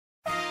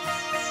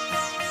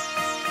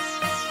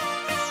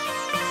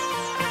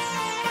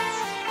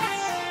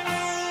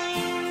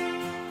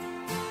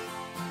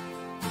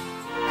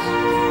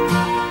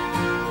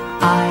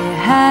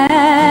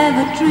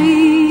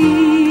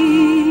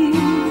dream,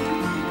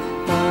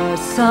 a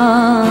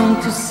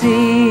song to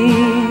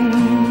sing,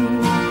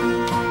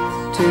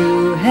 to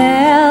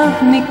help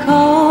me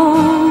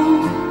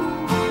cope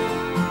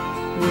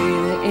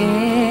with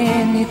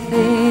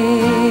anything.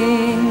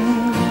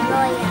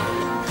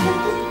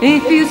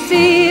 If you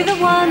see the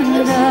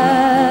wonder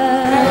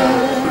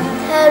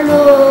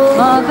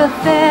of a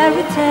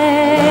fairy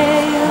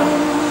tale,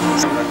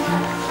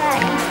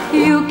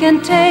 you can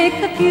take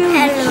the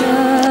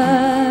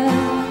future,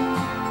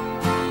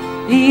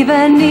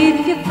 even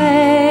if you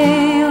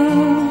fail.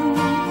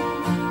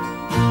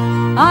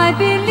 I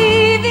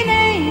believe in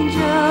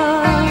angels.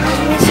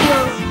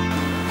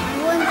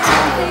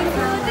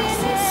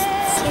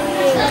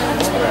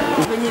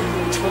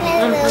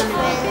 Hello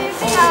friends,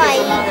 how are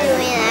you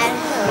doing at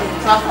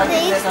home?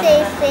 Please stay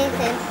safe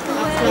and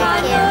please take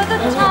care. The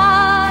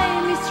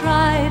time is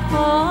right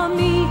for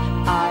me.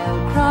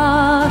 I'll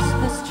cross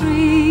the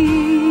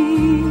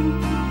street.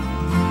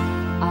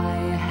 I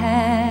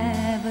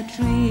have a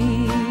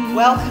dream.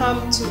 Welcome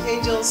to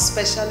Angels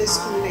Specialist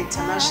School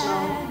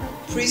International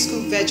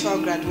Preschool Virtual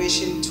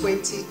Graduation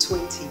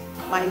 2020.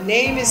 My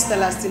name is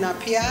Celestina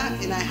Pia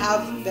and I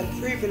have the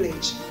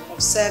privilege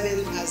of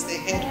serving as the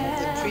head of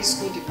the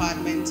preschool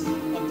department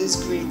of this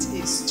great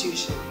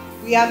institution.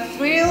 We are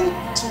thrilled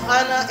to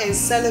honor and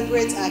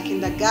celebrate our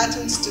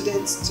kindergarten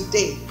students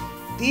today.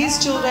 These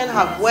children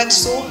have worked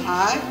so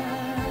hard,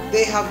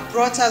 they have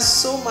brought us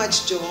so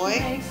much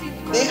joy,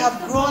 they have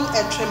grown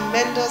a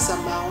tremendous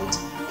amount,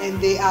 and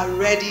they are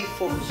ready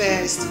for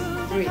first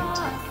grade.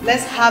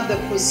 Let's have the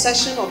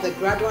procession of the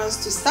graduates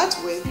to start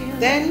with,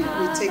 then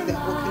we take the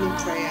opening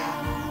prayer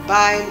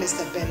by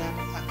Mr. Bernard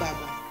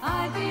Agbaba.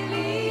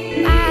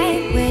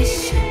 I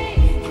wish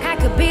I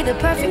could be the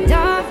perfect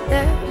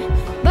daughter,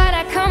 but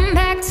I come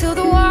back to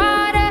the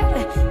water,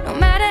 no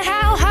matter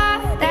how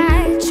hard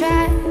I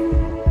try.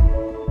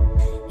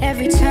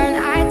 Every turn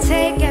I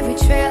take, every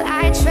trail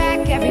I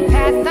track, every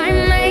path I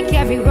make,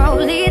 every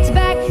road leads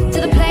back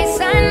to the place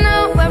I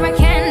know where I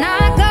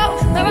cannot go,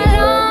 where I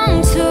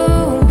long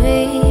to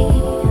be.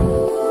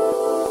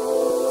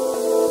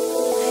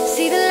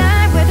 See the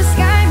line where the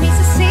sky meets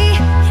the sea,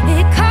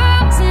 it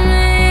calls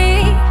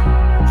me,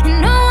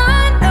 and no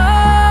one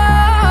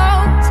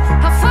knows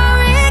how far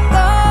it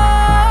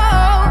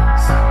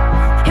goes.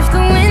 If the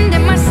wind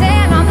in my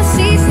sail on the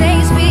sea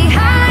stays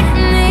behind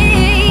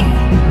me,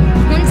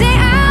 one day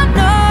I'll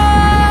know.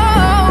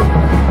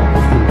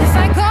 If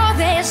I go,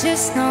 there's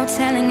just no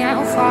telling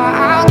how far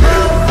I'll go.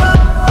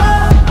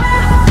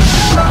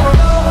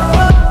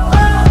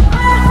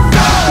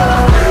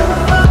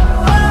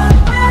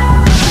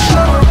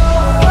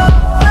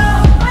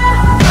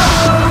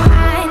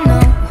 I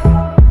know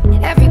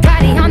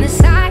everybody on this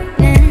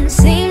island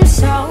seems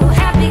so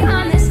happy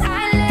on this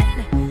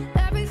island.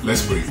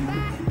 Let's pray.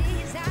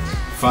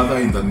 Father,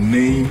 in the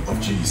name of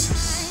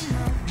Jesus,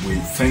 we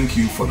thank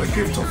you for the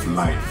gift of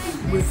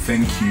life. We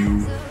thank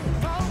you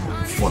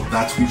for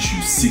that which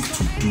you seek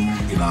to do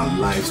in our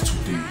lives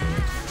today.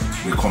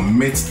 We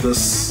commit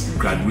this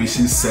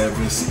graduation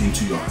service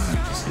into your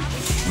hands.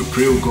 We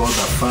pray, oh God,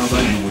 that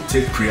Father, you will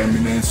take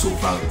preeminence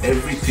over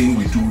everything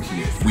we do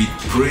here. We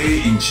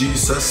pray in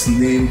Jesus'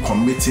 name,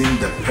 committing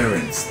the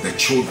parents, the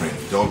children,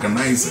 the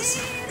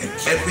organizers, and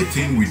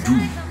everything we do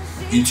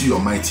into your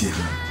mighty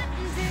hand.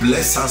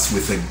 Bless us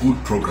with a good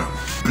program.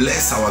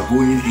 Bless our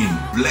going in.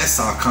 Bless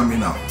our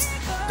coming out.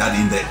 That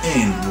in the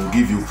end we'll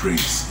give you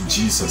praise. In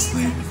Jesus'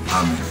 name,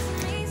 amen.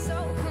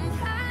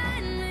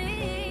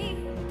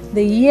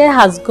 The year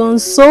has gone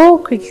so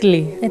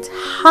quickly. It's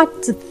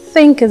hard to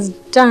think it's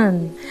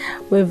done.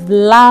 We've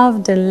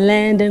laughed and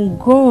learned and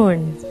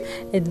grown.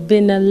 It's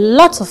been a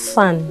lot of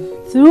fun.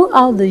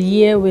 Throughout the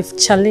year, we've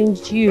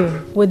challenged you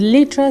with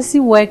literacy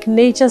work,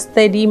 nature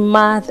study,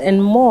 math,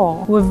 and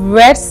more. We've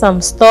read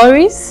some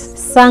stories,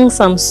 sang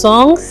some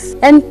songs,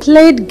 and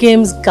played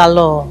games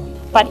galore.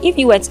 But if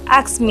you were to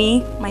ask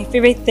me my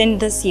favorite thing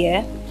this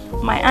year,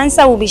 my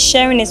answer will be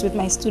sharing it with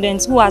my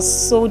students who are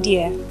so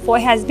dear. For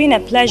it has been a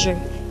pleasure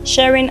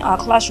sharing our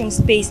classroom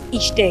space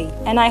each day.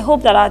 And I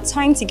hope that our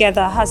time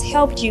together has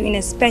helped you in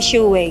a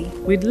special way.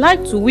 We'd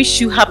like to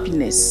wish you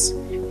happiness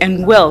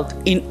and wealth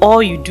in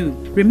all you do.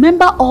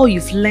 Remember all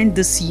you've learned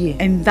this year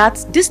and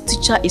that this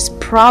teacher is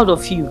proud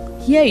of you.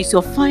 Here is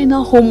your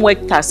final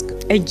homework task,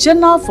 a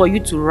journal for you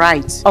to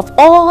write of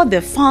all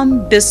the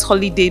fun this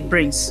holiday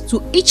brings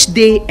to each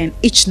day and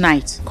each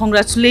night.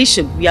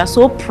 Congratulations, we are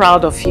so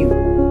proud of you.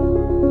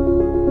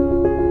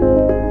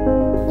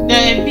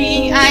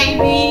 The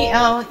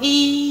Bible,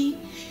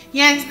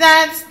 yes,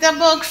 that's the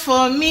book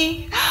for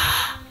me.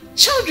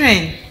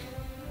 Children,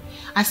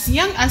 as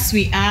young as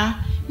we are,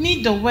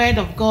 need the word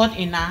of God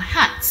in our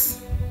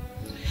hearts.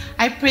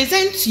 I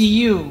present to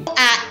you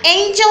Our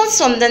angels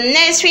from the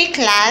nursery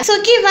class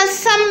to give us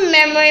some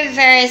memory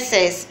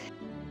verses.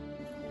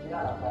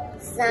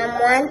 Psalm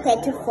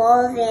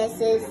 134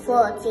 verses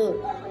 14.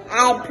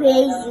 I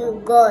praise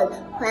you, God,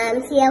 for I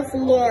am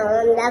fearfully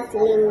and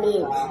wonderfully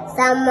made.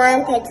 Psalm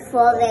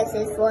 134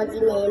 verses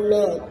 14.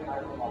 Amen.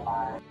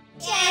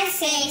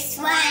 Genesis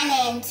 1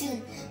 and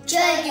 2.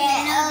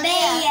 Children,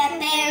 obey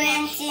your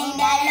parents in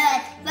the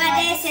Lord, for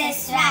this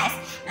is right.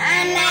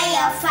 Honor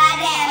your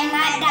father and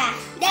mother.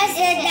 This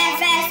is the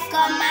first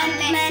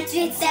commandment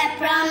with the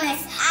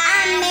promise.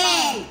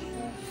 Amen.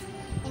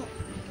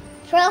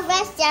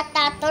 Proverbs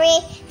chapter 3,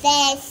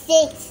 verse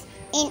 6.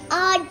 In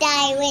all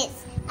thy ways,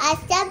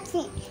 accept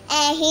him,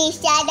 and he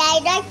shall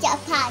direct your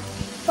path.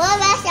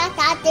 Proverbs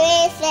chapter 3,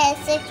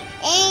 verse 6.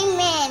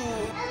 Amen.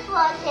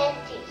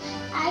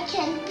 I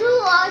can do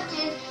all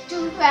things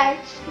through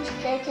Christ who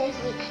strengthens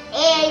me.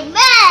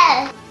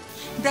 Amen.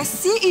 The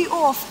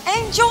CEO of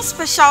Angel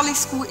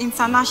Specialist School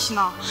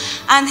International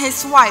and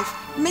his wife,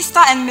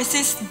 Mr. and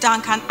Mrs.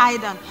 Duncan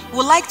Aidan,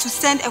 would like to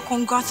send a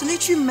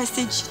congratulatory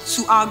message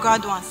to our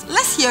graduates.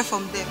 Let's hear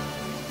from them.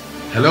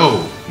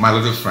 Hello, my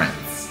little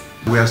friends.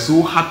 We are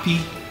so happy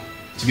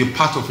to be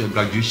part of your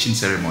graduation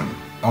ceremony.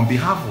 On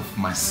behalf of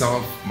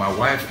myself, my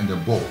wife, and the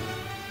board,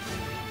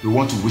 we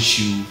want to wish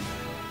you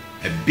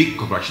a big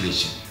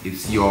congratulations.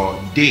 It's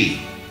your day.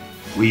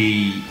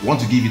 We want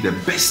to give you the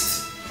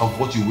best of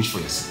what you wish for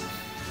yourself.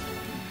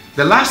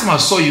 The last time I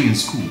saw you in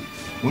school,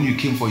 when you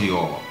came for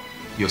your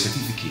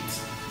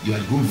certificate, you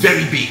had grown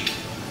very big.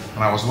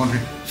 And I was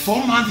wondering,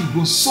 4 months you've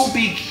grown so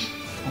big,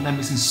 and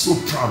I'm so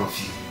proud of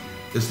you.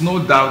 There's no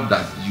doubt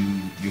that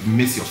you've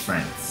missed your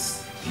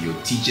friends, your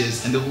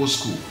teachers, and the whole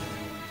school.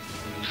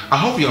 I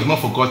hope you have not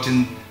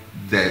forgotten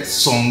the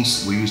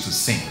songs we used to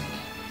sing,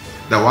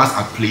 the ones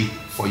I played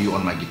for you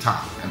on my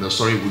guitar, and the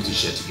story we used to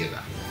share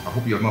together. I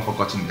hope you have not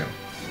forgotten them.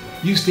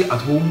 You stay at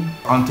home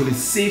until it's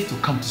safe to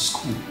come to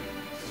school.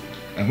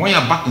 And when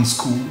you're back in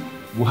school,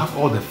 we'll have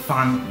all the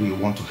fun we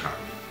want to have.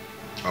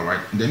 Alright,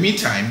 in the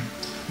meantime,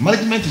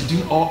 management is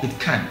doing all it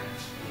can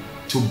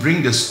to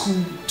bring the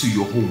school to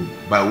your home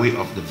by way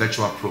of the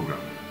virtual program.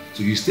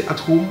 So you stay at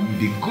home,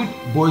 be good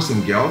boys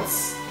and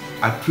girls.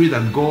 I pray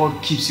that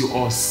God keeps you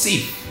all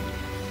safe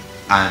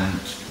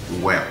and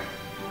well.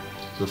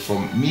 So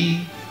from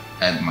me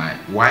and my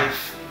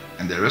wife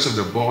and the rest of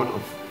the board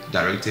of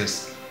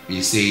directors,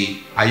 we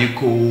say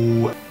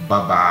Ayuko,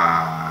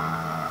 bye-bye.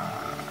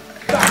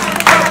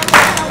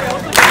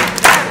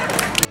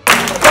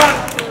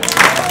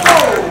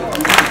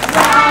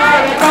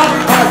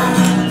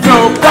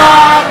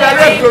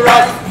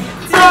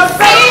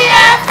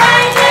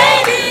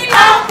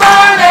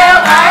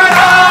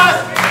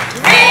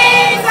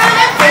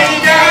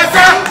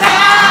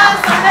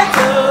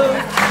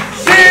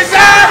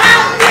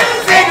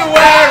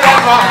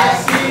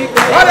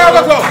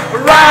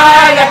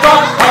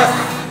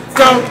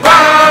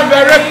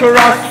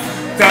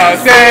 To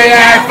say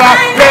if a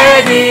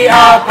lady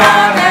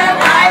upon a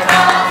white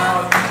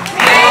horse,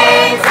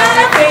 rings on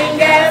the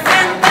fingers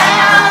and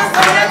bells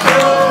on the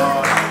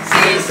toe.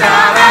 She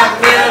shall have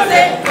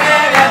music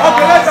wherever.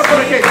 Okay, let's go for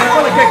the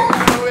cake.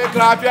 We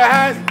clap your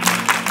hands.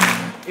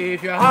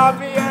 If you're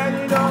happy and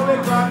you know it,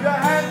 clap your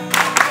hands.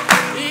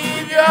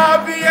 If you're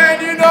happy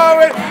and you know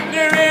it,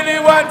 you really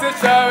want to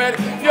show it.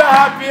 If you're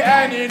happy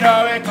and you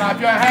know it, clap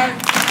your hands.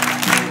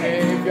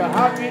 If you're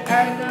happy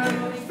and you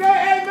know it, say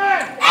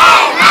amen.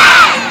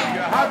 If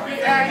you're happy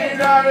and you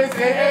know it,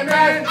 say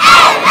amen.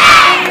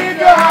 If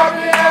you're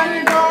happy and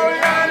you know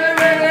it and you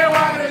really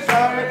want to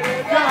show it,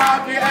 if you're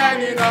happy and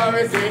you know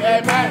it, say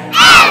amen.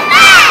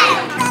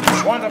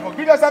 Wonderful.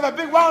 Give yourself a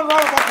big round of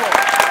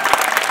applause.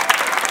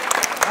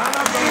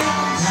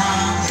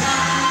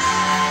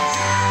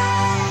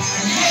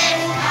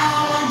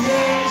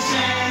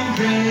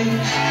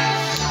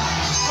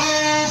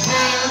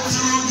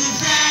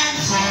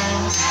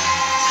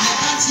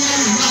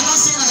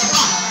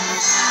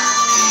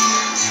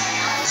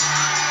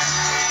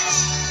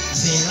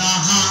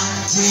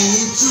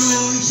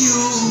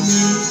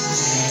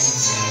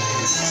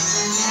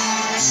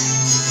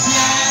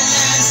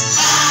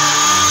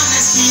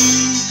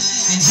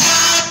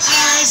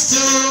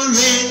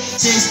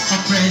 Taste of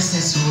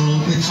precious soul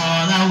with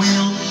all I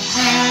will.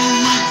 Oh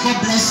my God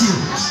bless you.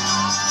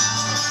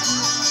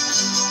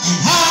 And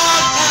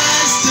heart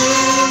and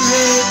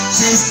story,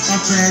 taste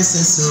of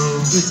precious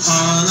soul with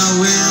all I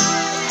will.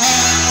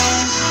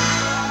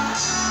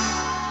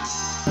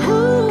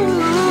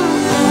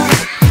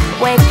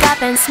 Wake up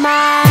and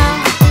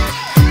smile,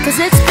 'cause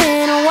it's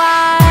been a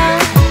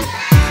while.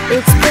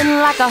 It's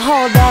been like a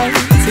whole day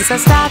since I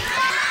stopped,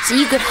 so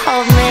you could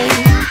hold me.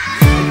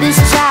 This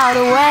child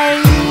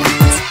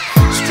awaits,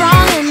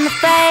 strong in the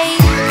faith.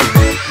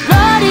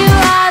 Lord, you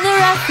are the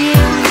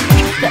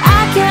refuge that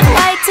I can't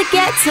wait to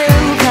get to,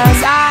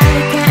 'cause I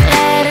can't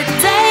let a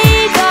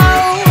day go,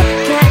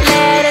 can't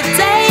let a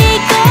day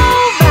go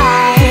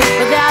by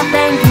without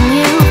thanking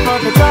you for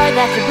the joy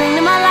that you bring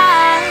to my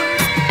life.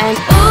 And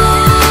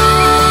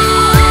ooh,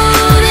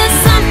 there's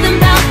something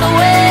about the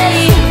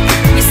way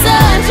your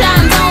sun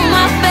shines on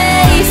my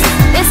face.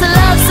 It's a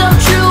love so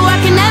true, I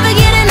can never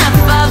get enough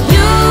of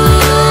you.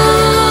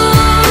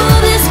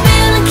 This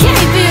feeling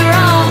can't be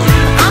wrong.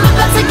 I'm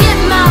about to get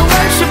my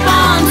worship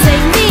on.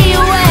 Take me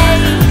away.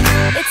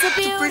 It's a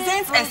To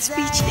present a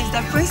speech is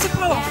the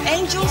principal of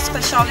Angel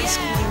Specialist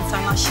School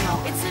International,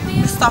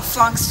 Mr.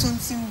 Frank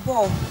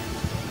Sunsimbo.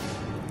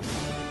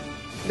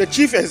 the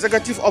Chief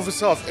Executive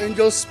Officer of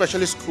Angels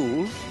Specialist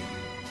School,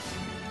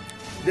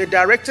 the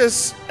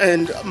directors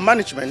and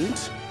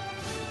management,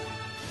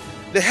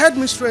 the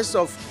headmistress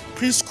of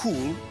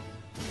preschool,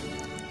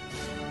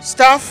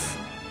 staff,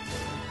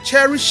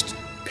 cherished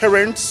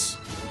parents,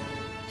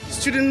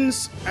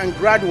 students and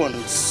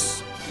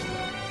graduates,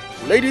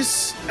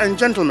 ladies and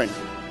gentlemen,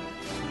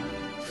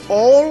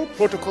 all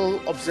protocol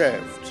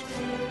observed.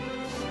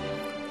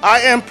 I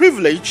am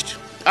privileged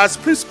as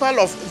principal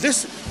of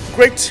this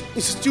great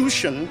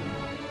institution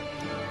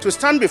to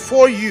stand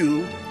before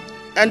you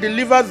and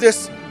deliver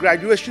this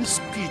graduation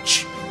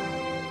speech.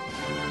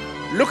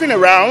 Looking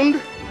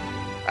around,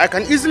 I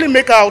can easily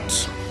make out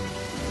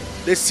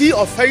the sea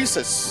of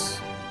faces,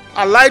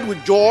 allied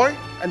with joy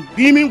and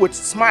beaming with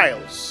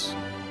smiles.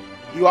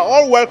 You are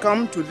all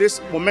welcome to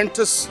this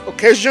momentous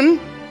occasion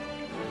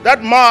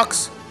that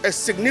marks a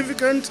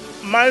significant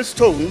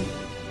milestone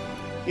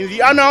in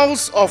the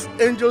annals of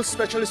Angels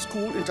Specialist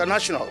School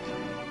International.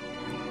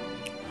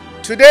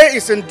 Today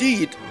is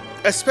indeed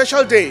a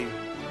special day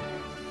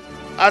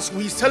as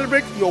we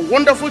celebrate your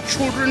wonderful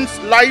children's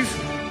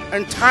life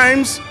and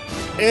times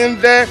in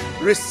the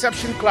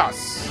reception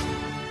class.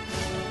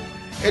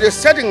 It is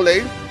certainly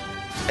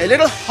a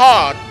little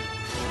hard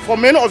for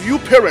many of you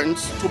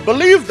parents to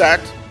believe that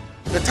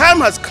the time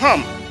has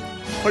come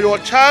for your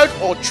child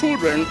or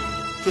children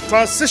to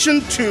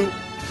transition to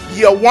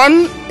year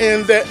one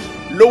in the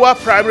lower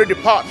primary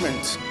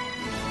department,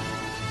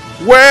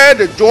 where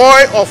the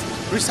joy of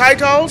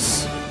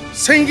recitals,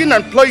 singing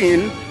and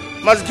playing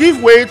must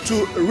give way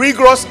to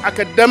rigorous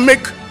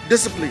academic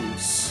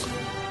disciplines.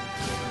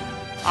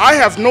 I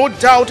have no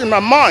doubt in my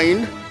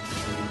mind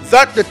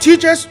that the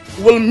teachers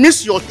will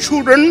miss your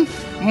children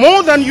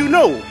more than you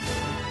know.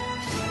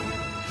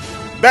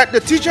 But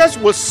the teachers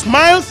will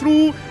smile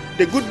through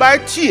the goodbye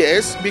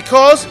tears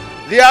because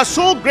they are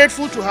so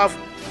grateful to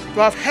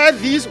have had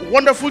these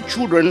wonderful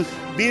children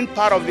being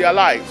part of their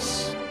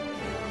lives.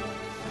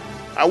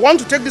 I want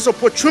to take this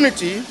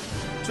opportunity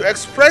to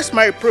express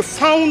my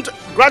profound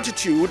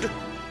gratitude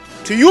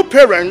to you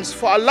parents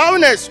for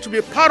allowing us to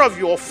be part of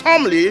your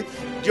family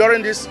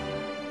during this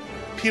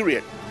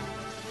period.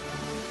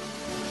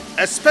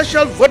 A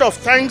special vote of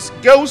thanks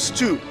goes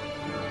to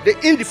the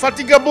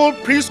indefatigable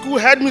preschool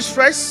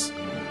headmistress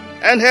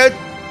and her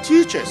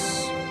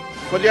teachers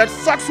for their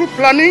thoughtful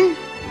planning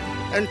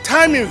and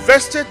time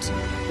invested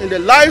in the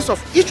lives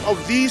of each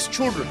of these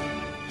children.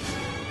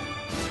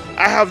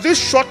 I have this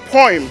short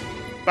poem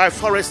by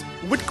Forrest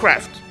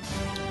Whitcraft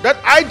that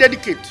I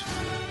dedicate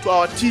to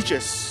our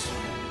teachers.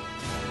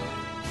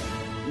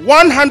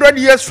 100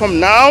 years from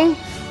now,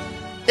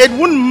 it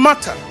wouldn't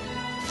matter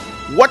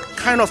what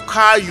kind of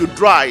car you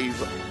drive,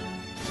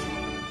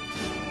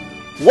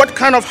 what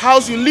kind of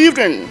house you live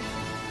in,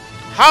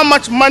 how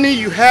much money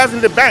you have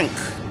in the bank,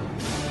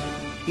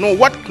 nor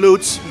what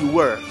clothes you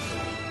wear.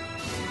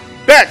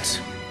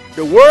 But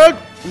the world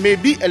may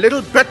be a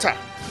little better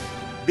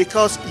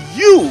because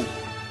you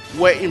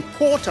were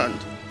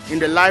important in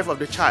the life of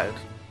the child.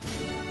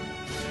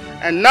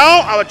 And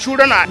now our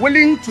children are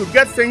willing to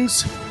get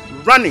things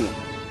running.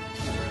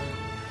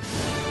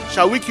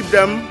 Shall we keep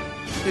them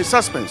in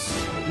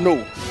suspense?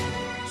 No.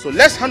 So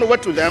let's hand over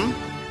to them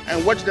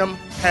and watch them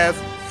have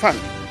fun.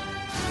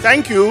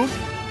 Thank you.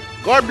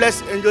 God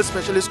bless Angel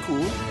Specialist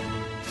School.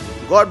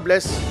 God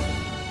bless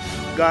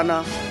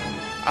Ghana,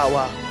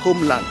 our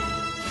homeland.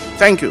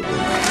 Thank you.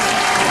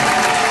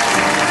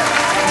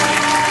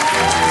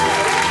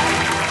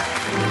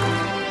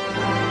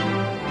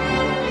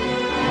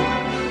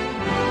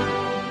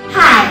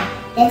 Hi,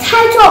 the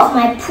title of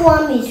my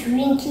poem is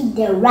Rinky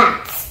the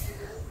Rat.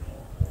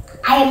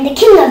 I am the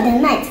king of the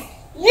night,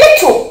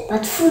 little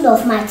but full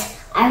of might.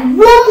 I roam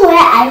where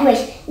I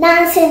wish,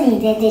 dancing in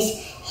the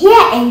dish.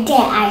 Here and there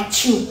I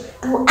chew.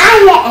 Do I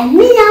hear a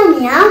meow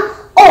meow?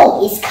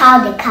 Oh, it's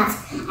Cow the cat.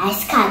 I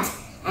scat.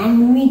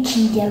 I'm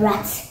Ricky the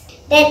rat.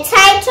 The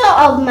title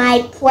of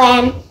my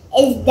poem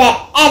is The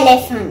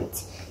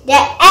Elephant. The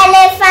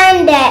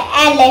elephant, the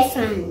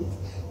elephant.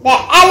 The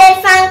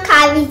elephant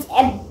carries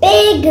a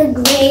big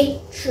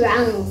grey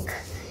trunk.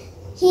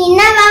 He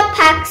never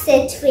packs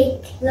it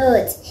with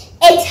clothes.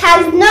 It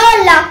has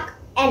no lock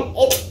and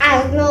it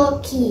has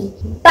no key,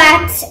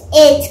 but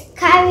it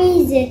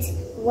carries it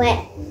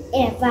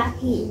wherever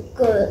he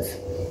goes.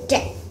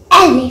 The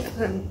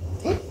elephant.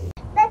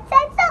 The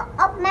title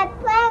of my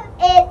poem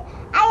is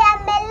I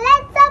am a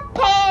little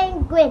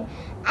penguin.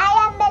 I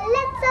am a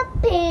little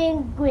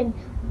penguin,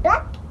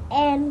 black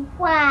and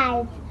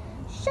white,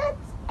 short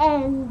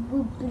and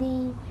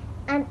wobbly,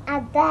 and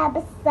at the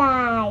other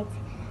side.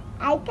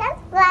 I can't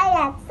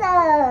fly at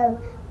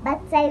all,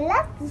 but I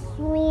love to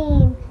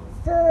swim.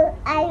 So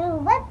I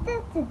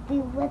wanted to the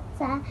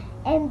water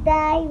and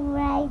dive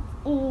right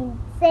in.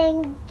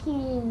 Thank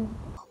you.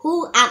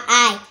 Who am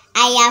I?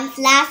 I am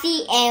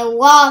fluffy and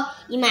warm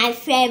in my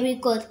fairy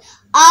coat.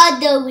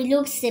 Although we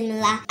look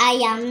similar,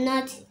 I am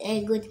not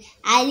a goat.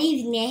 I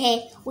live in a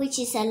hay, which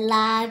is a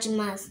large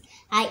mass.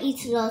 I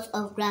eat lots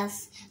of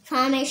grass.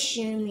 Farmers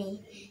show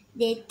me.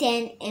 they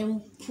turn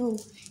and pull.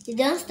 They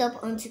don't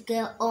stop until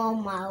get all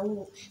my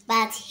wool.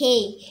 But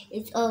hey,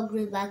 it's all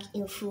grew back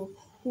in full.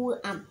 Who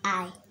am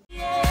I?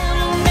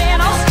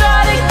 And I'll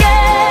start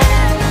again.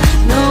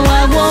 No,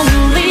 I won't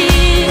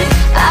leave.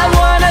 I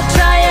wanna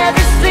try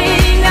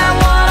everything. I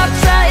wanna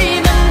try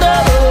even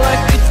though I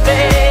could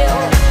fail.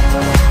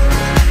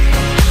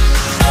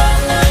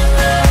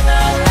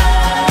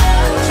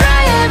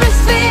 Try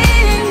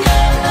everything.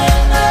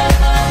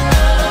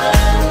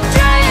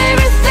 Try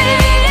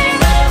everything.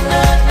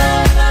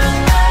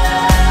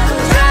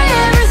 Try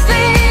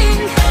everything.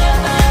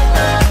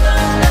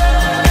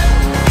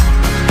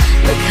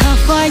 Look how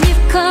far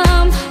you've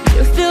come.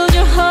 You filled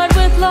your heart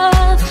with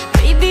love.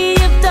 Baby,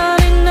 you've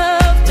done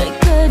enough.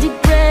 Take a deep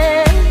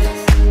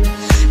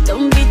breath.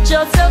 Don't beat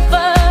yourself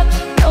up.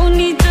 No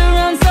need to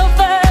run so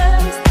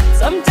fast.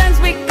 Sometimes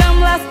we come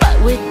last, but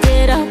we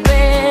did our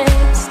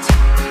best.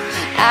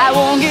 I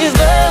won't give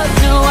up,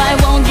 no, I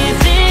won't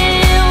give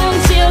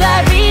in till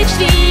I reach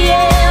the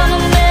end,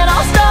 and then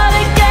I'll start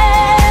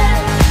again.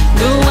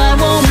 No, I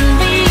won't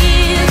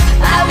leave.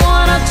 I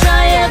wanna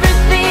try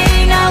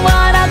everything. I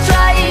wanna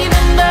try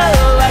even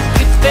though I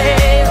could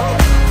fail.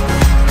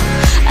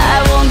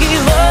 I won't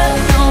give up,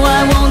 no,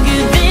 I won't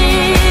give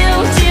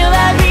in till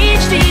I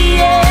reach the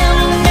end,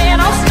 and then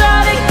I'll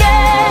start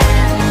again.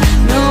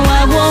 No,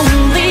 I won't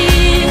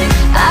leave.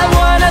 I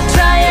wanna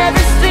try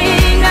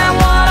everything. I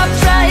wanna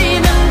try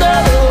even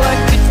though I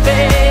could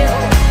fail.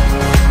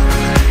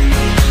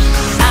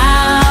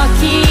 I'll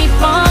keep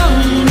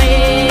on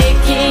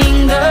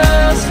making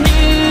those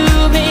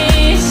new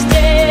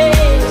mistakes.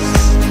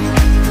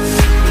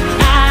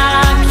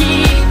 I'll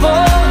keep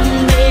on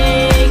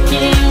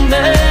making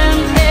them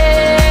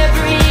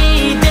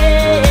every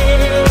day.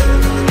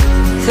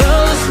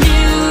 Those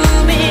new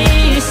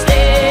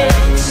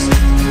mistakes.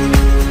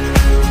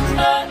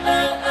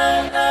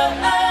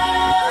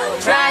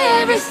 Try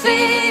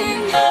everything.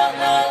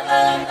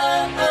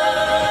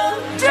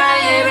 Try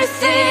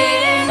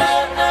everything.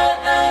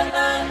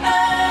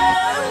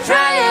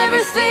 Try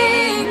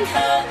everything.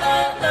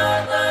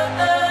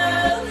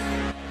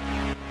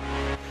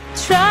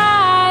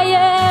 Try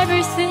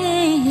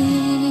everything.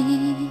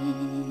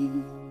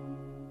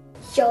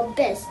 Your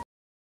best.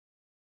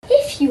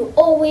 If you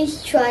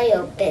always try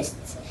your best,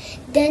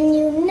 then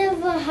you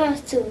never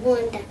have to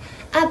wonder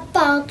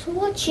about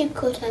what you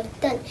could have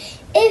done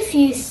if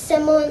you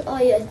summon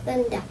all your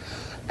thunder.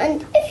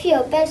 And if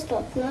your best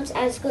was not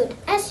as good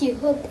as you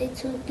hoped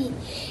it would be,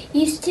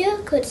 you still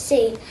could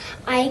say,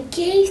 I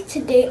gave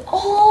today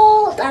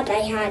all that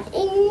I had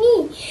in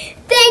me.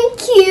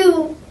 Thank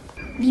you.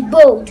 Be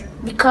bold,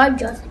 be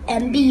courageous,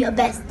 and be your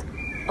best.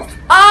 Of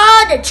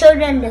all the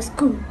children in the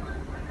school,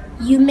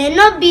 you may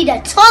not be the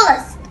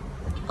tallest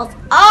of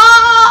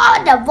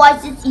all the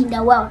voices in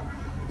the world.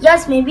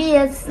 Yours may be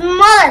the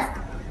smallest,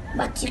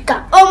 but you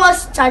can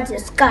almost touch the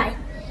sky.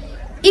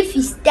 If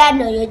you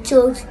stand on your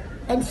toes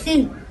and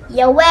sing,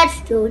 your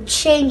words will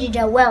change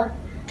the world.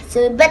 So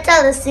you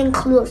better listen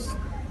close.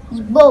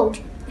 Be bold,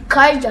 be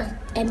courageous,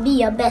 and be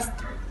your best.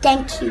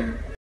 Thank you.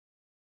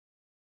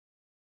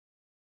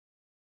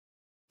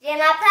 Je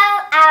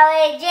m'appelle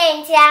Awe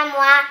Jane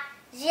moi.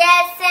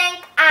 J'ai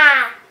 5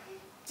 ans.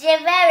 Je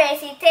vais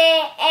réciter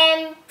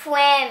un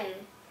poème.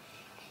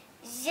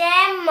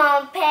 J'aime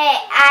mon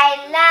père,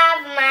 I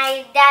love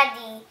my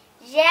daddy.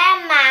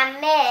 J'aime ma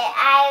mère,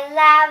 I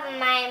love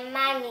my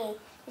mommy.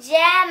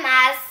 J'aime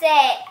ma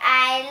sœur,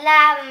 I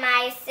love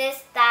my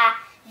sister.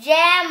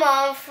 J'aime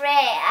mon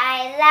frère,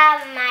 I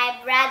love my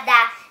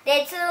brother. De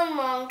tout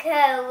mon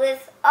cœur,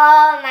 with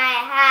all my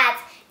heart.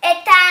 A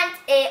tante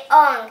et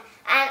oncle,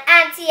 an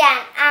auntie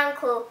and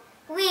uncle.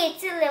 Oui,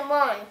 tout le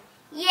monde.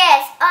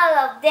 Yes, all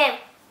of them.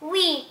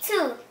 Oui,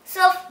 too,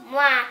 sauf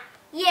moi.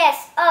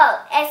 Yes, all,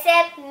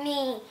 except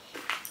me.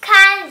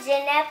 Quand je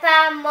n'ai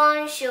pas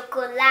mon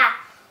chocolat.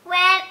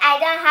 When I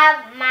don't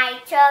have my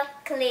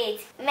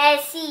chocolate.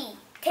 Merci.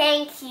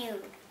 Thank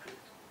you.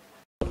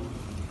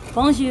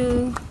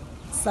 Bonjour,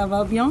 ça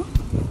va bien?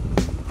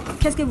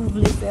 Qu'est-ce que vous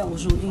voulez faire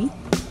aujourd'hui?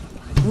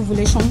 Vous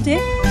voulez chanter?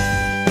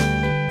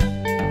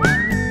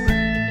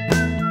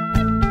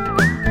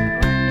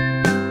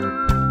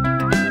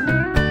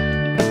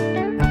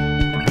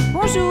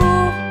 Bonjour,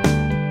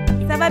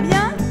 ça va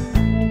bien?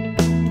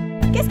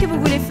 Qu'est-ce que vous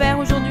voulez faire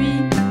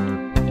aujourd'hui?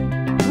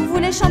 Vous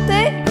voulez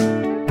chanter?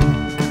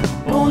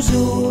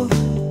 Bonjour,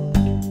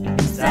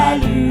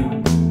 salut,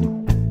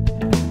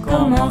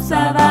 comment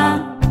ça va?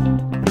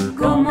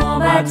 Comment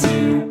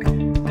vas-tu?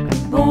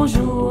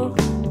 Bonjour,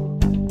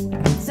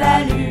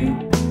 salut,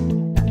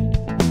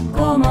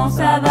 comment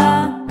ça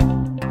va?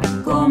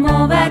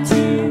 Comment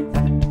vas-tu?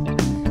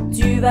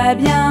 Tu vas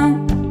bien?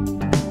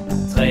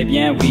 Très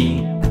bien,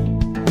 oui.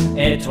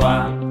 Et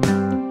toi?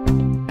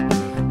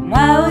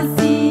 Moi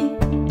aussi.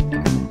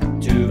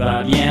 Tu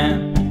vas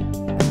bien?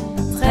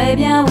 Très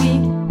bien,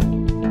 oui.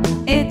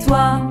 Et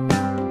toi?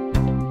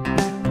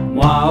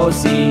 Moi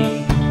aussi.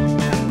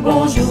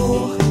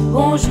 Bonjour,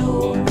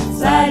 bonjour,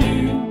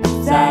 salut,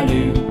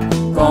 salut.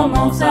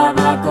 Comment ça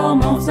va?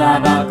 Comment ça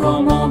va?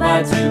 Comment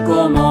vas-tu?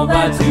 Comment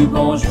vas-tu?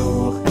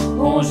 Bonjour,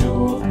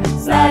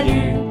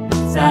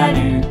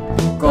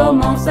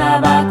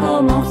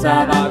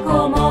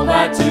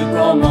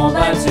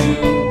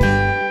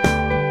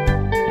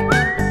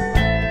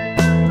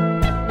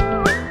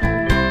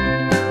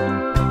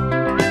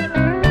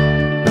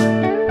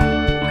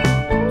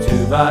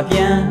 vas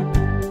bien?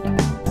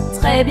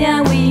 Très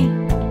bien, oui.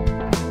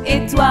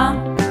 Et toi?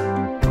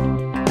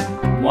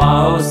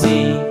 Moi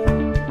aussi.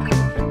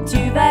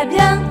 Tu vas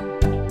bien?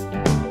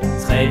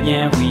 Très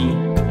bien, oui.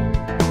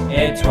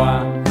 Et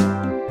toi?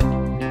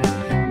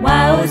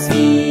 Moi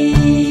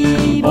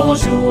aussi.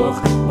 Bonjour,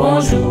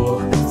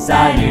 bonjour,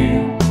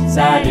 salut,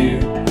 salut.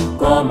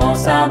 Comment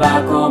ça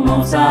va,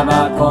 comment ça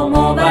va,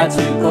 comment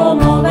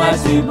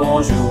vas-tu,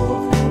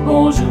 bonjour,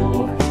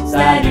 bonjour,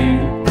 salut,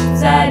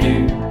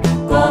 salut.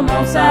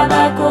 Comment ça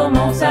va,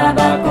 comment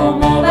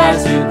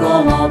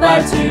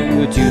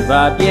vas-tu, tu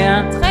vas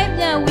bien? Très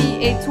bien, oui.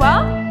 Et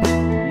toi?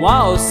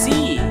 Moi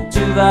aussi,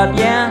 tu vas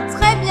bien?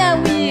 Très bien,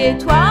 oui. Et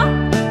toi?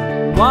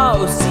 Moi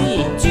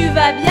aussi. Tu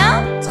vas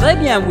bien? Très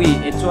bien, oui.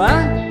 Et toi?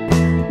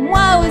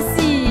 Moi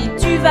aussi.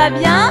 Tu vas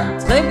bien?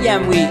 Très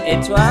bien, oui. Et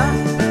toi?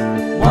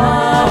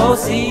 Moi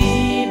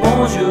aussi.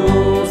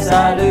 Bonjour,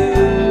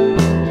 salut.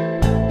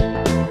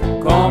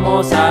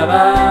 Comment ça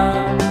va?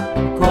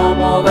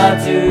 Comment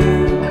vas-tu?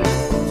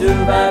 Tu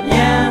vas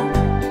bien?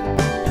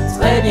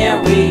 Très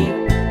bien, oui.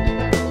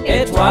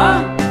 Et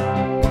toi?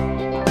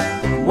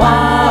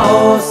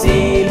 Moi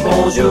aussi.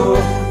 Bonjour.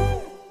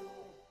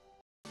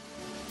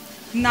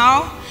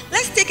 Now,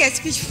 let's take a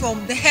speech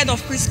from the head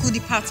of preschool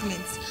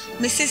department,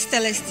 Mrs.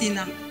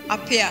 Celestina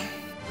Apia.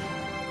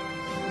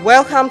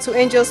 Welcome to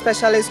Angel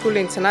Specialist School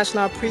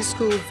International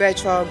Preschool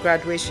Virtual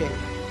Graduation.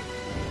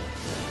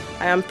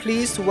 I am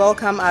pleased to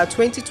welcome our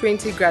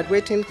 2020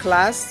 graduating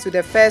class to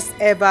the first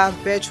ever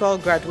virtual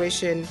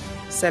graduation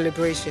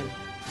celebration.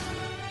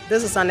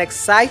 This is an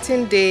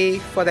exciting day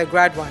for the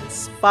grad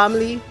ones,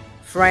 family,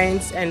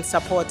 friends, and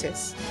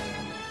supporters.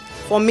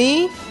 For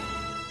me,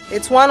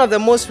 it's one of the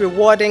most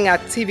rewarding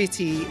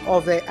activities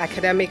of the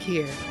academic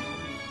year.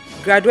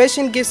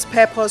 Graduation gives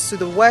purpose to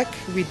the work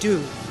we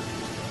do.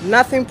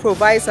 Nothing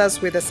provides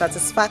us with the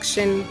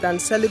satisfaction than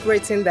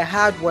celebrating the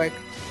hard work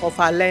of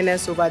our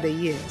learners over the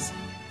years.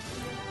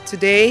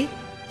 Today,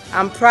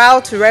 I'm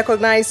proud to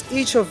recognize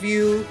each of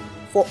you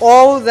for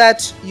all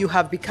that you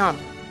have become.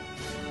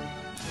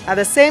 At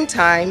the same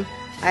time,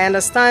 I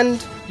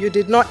understand you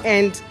did not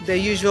end the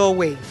usual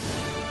way.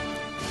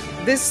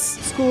 This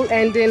school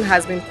ending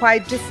has been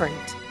quite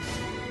different.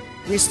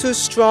 We stood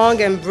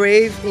strong and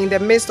brave in the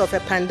midst of a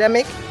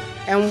pandemic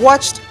and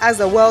watched as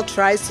the world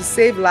tries to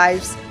save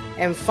lives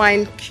and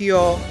find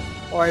cure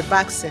or a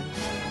vaccine.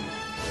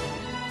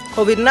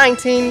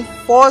 COVID-19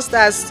 forced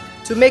us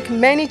to make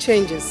many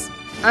changes,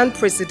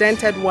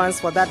 unprecedented ones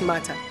for that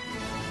matter.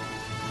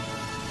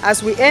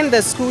 As we end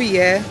the school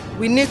year,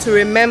 we need to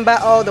remember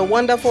all the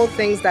wonderful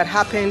things that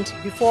happened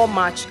before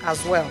March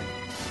as well.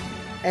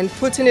 And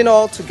putting it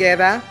all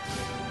together,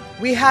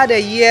 we had a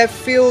year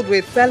filled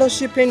with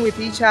fellowshipping with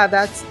each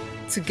other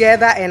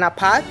together and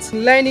apart,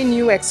 learning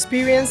new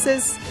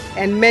experiences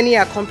and many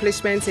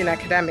accomplishments in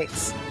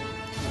academics.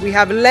 We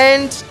have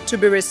learned to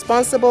be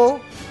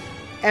responsible,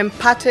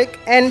 empathic,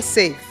 and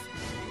safe.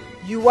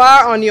 You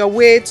are on your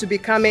way to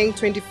becoming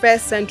 21st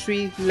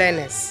century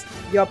learners.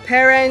 Your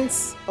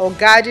parents or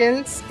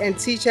guardians and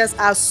teachers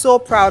are so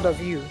proud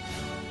of you.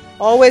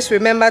 Always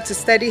remember to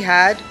study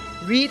hard,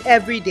 read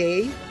every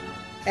day,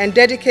 and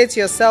dedicate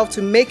yourself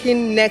to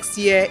making next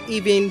year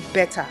even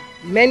better.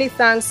 Many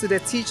thanks to the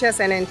teachers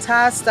and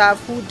entire staff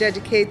who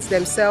dedicate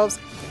themselves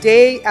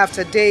day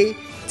after day,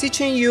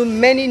 teaching you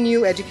many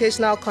new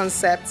educational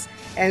concepts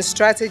and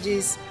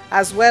strategies,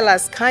 as well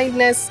as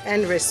kindness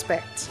and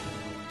respect.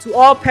 To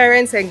all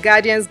parents and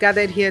guardians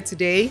gathered here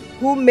today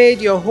who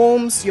made your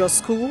homes your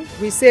school,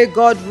 we say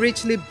God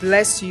richly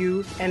bless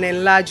you and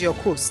enlarge your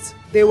coast.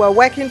 They were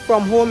working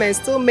from home and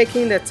still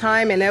making the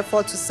time and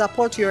effort to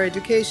support your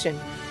education.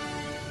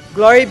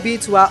 Glory be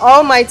to our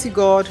Almighty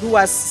God who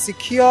has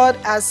secured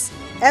us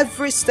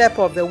every step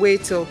of the way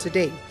till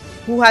today,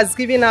 who has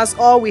given us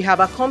all we have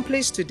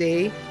accomplished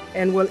today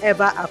and will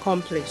ever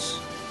accomplish.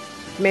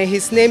 May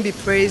His name be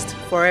praised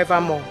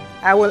forevermore.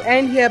 I will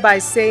end here by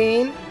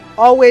saying,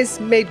 always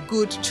make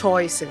good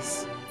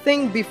choices.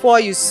 Think before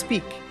you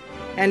speak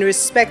and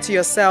respect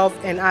yourself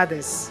and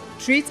others.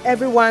 Treat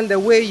everyone the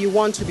way you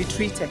want to be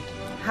treated.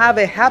 Have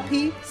a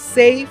happy,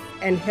 safe,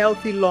 and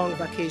healthy long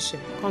vacation.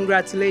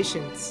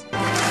 Congratulations.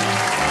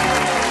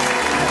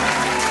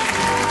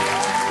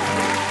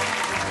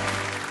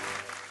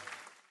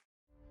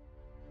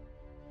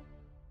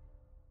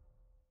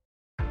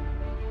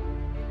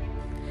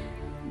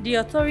 The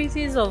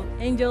authorities of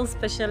Angel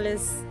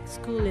Specialist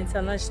School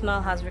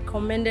International has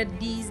recommended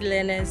these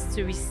learners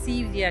to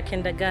receive their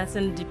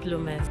kindergarten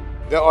diplomas.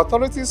 The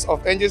authorities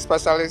of Angel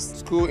Specialist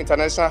School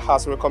International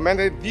has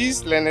recommended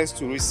these learners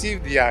to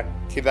receive their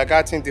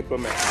kindergarten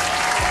diplomas.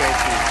 Thank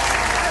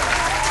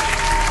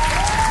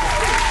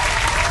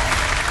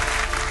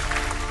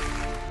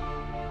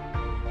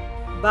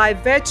you. By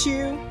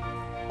virtue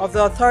of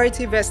the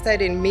authority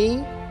vested in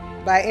me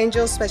by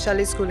Angel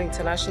Specialist School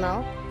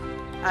International,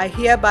 I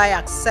hereby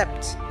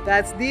accept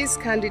that these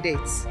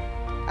candidates,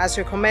 as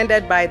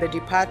recommended by the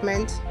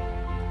department,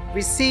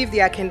 receive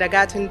their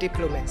kindergarten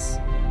diplomas.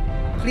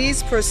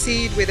 Please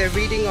proceed with the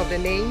reading of the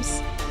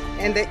names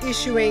and the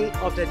issuing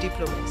of the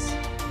diplomas.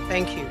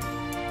 Thank you.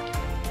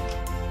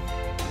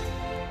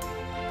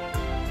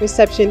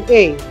 Reception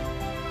A,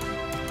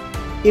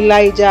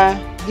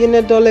 Elijah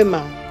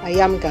Yinedolema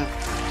Ayamga.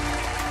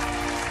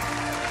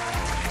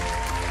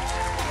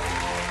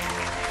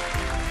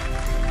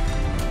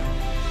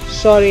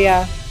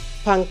 Shoria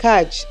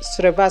Pankaj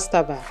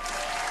Srivastava.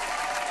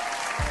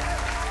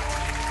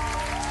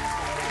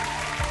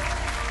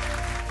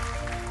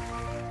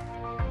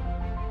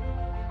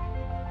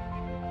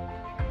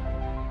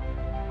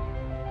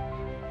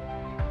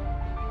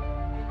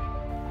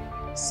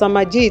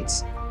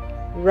 Samajit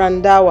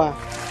Randawa.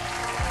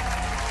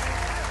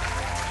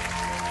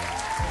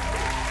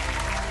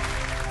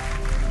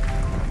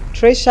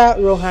 Trisha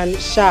Rohan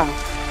Shah.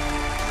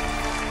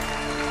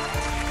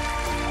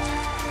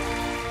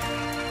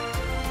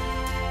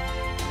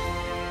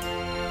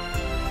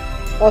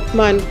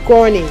 Othman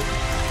Gorni.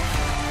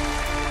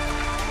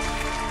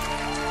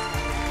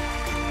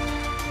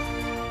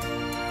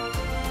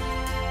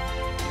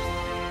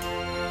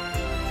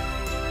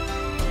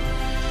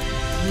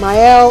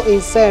 Mael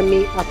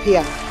Insemi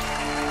Apia.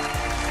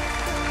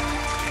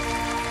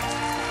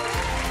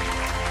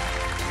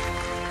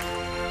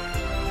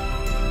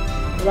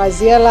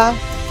 Raziela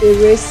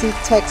Eresi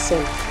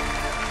Texan.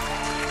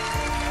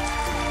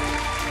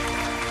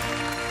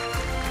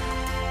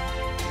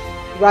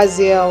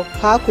 Raziel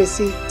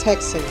Pakwesi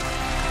Texan.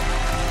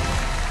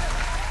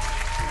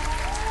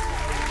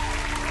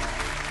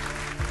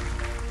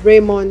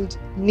 Raymond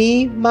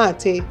Ni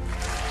Mate.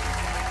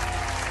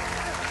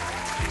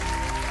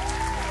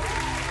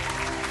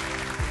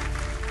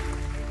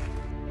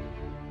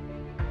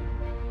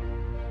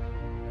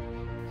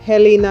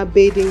 Helena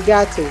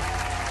Bedingate.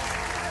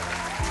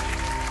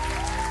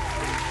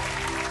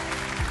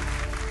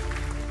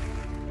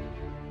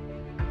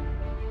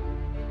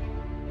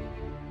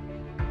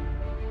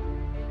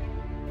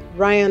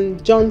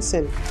 Ryan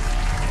Johnson.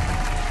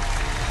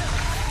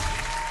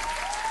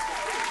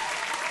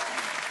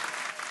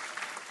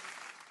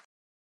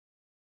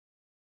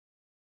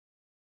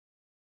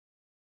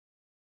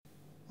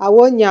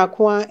 Awo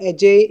Nyakwa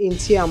Eje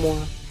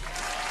Intiamwa.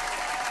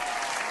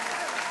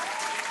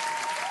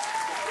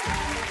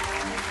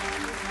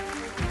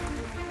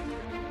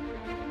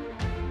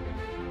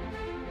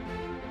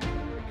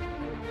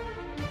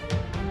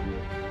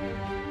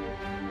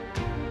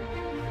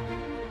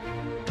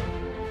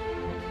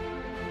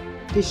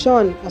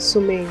 Dishon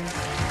Asuming.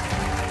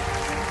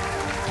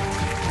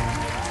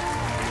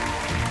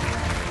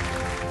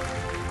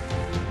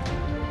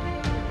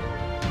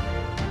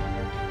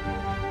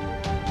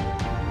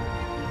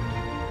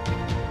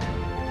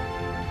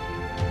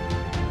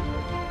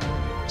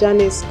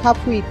 Janice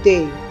Kapui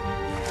Day.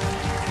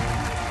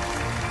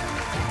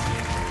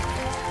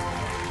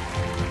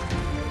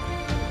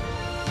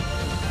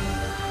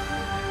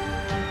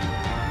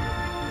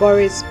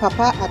 Boris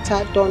Papa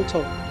Ata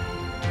Donto.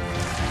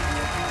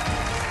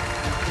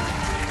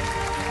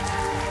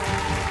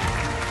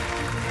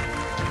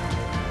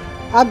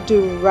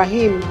 Abdul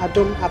Rahim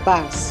Adum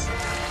Abbas.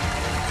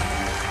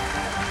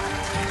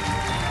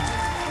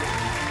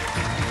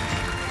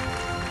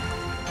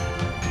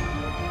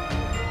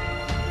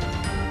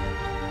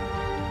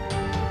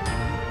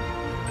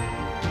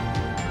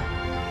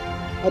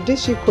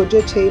 Odishi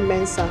Kojoche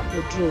Mensa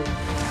Odru.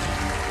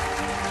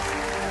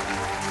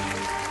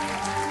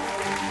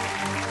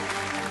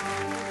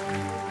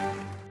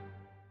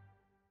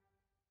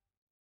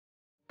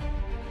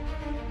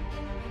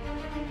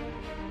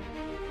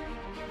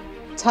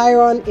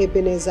 Tyron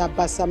Ebenezer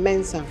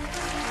Basamensa.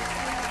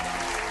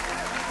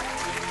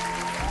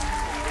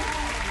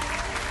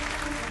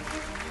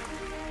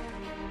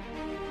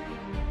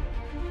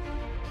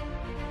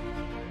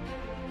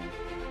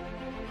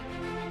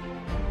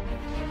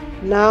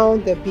 Now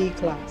the B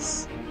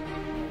class.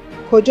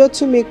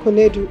 Kojotumi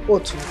Konedu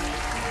Otu.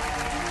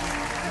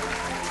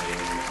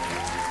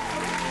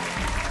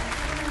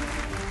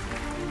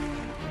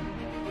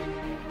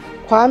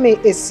 Kwame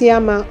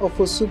Esiama of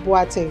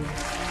Osubuateng.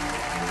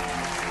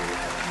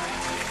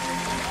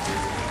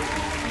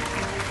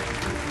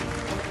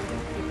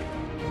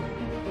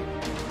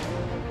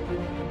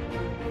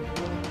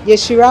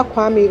 Yeshira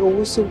Kwame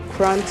Owusu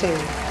Kranteng.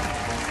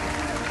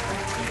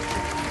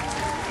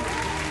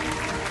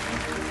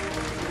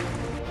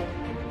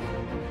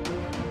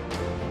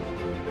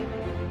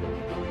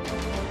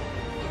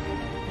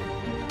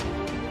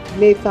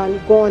 Nathan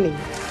Gorney.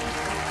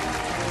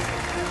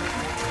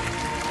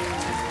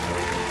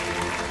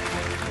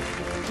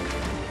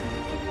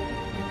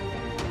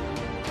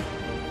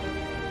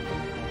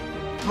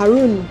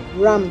 Harun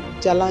Ram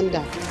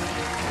Jalanda.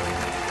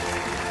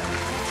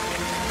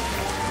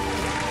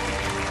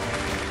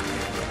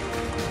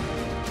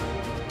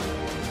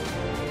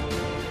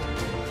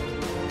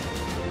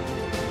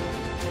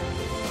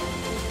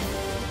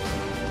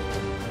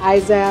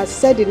 Isaiah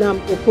Sedinam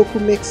Opoku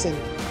Mixon.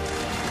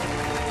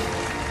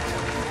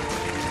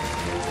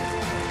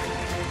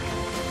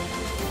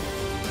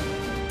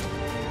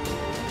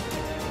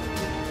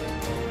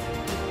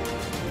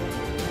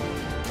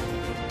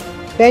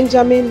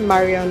 Benjamin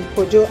Marion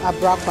Pojo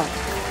Abrakwa.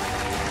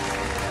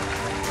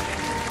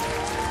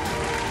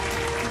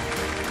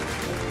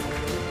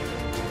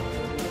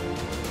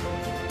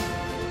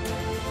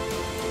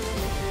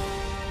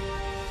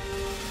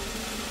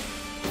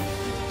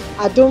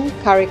 Adum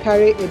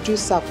Karikari Edu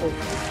Safo.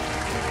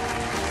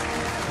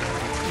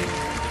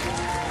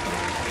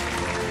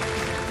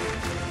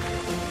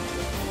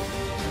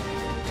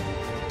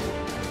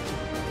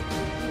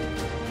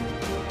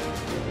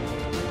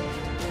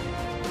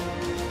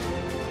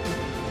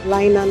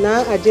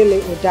 Lainana Adele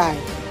Odai.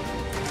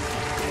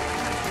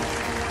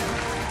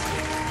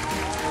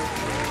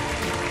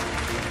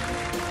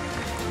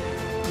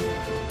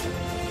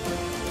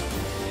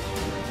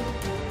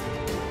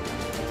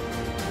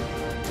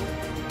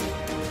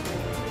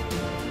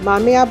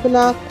 Mame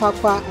Abuna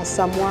Kwakwa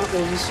Asamoah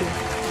Owusu.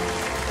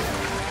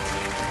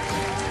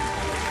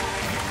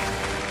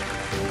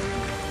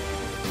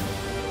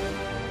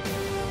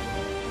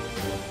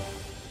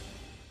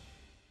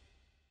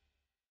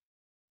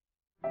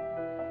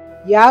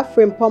 Ya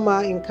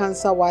Frimpoma in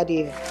Cancer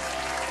Wadie.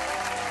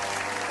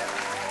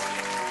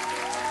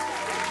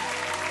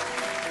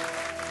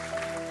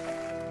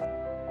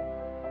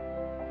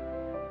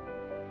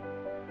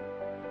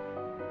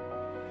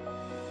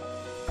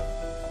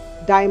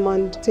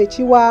 Diamond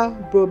Techiwa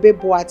Brobe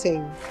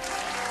Boateng.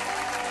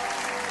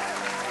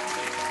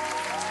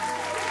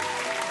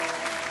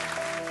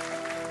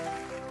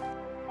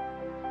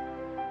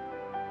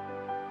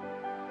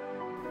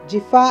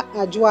 Jifa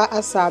Ajua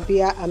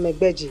Asabia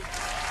Amegbeji.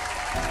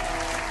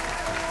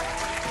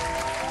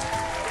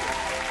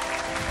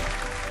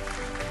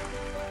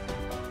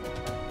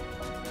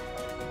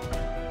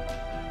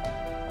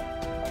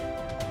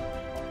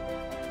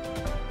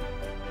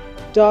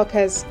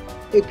 Dorcas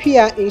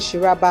Equia in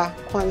Shiraba,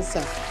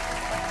 Kwansa.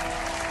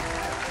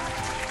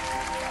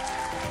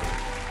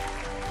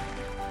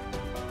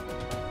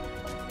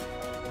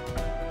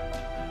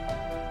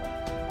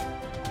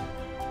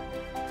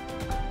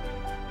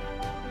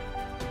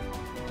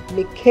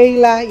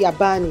 Michaela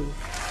Yabani.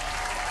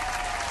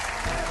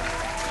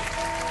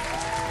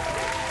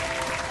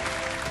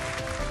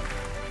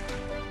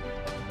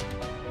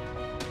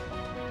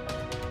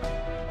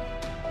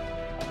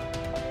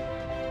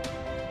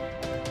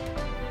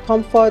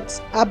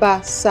 Comfort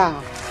Abba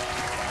Sa.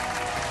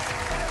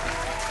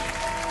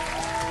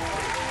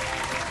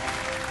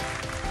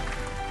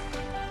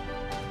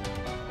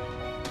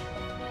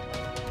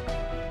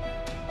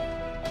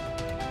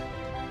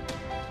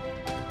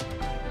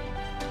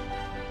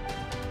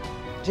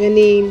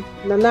 Janine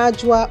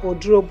Nanajwa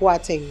Odro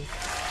Boateng.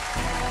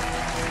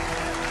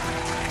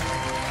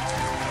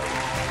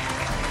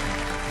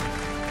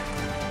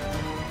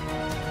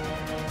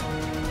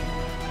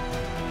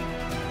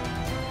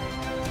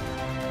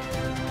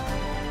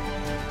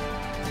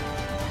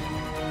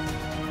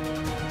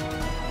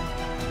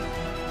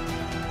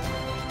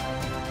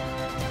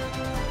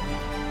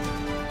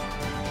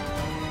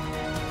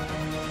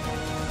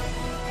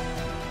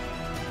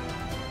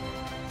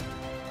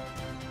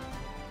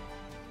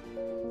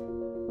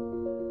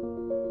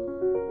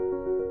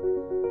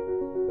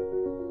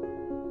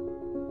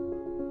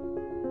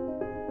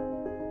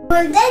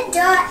 Will the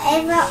door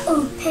ever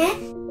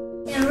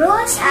open? The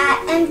roads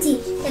are empty,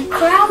 the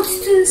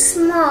crowd's too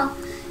small.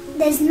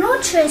 There's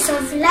no trace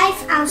of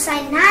life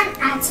outside, none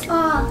at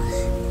all.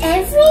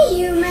 Every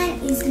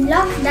human is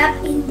locked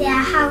up in their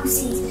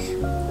houses.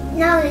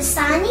 Now the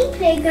sunny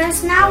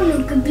playgrounds now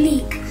look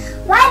bleak.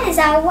 Why does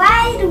our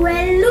wide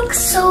world look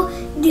so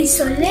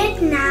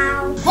desolate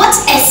now? What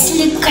a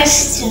silly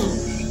question.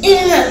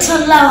 Even a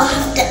toddler will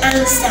have the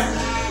answer.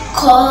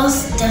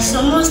 Cause there's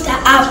a monster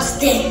out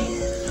there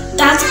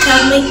that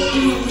can make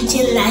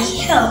everything like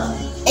hell.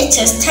 It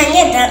is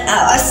tinier than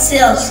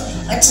ourselves.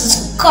 It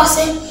is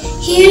causing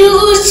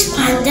huge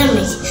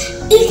pandemic.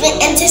 If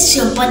it enters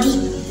your body,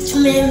 it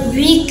may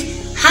wreak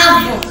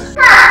havoc.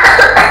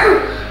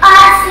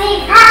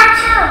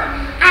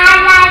 I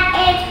like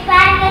its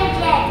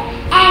packages,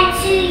 and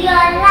to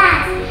your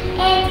lungs,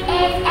 it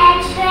is a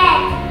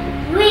threat.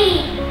 We,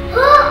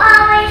 who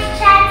always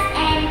chat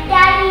and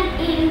dine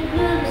in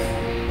groups,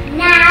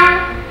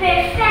 now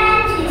prefer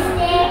to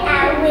stay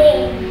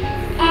away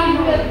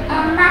and with a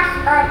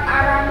mask on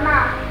our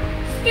mouth.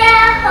 Stay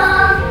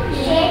home,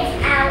 straight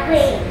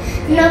away.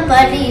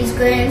 Nobody is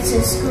going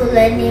to school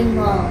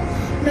anymore.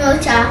 No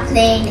child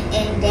playing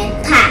in the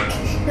park.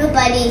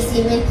 Nobody is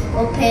even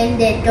opening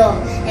the door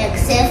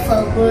except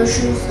for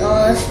groceries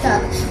or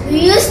stock. We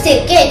used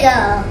to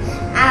giggle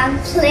and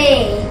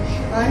play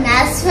on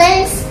our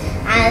swings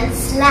and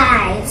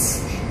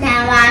slides.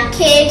 Now we're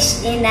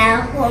caged in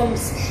our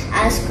homes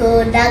as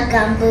cold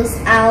gambles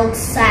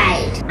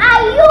outside. I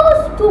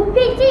used to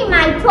pity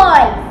my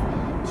toys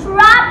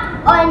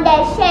trapped on the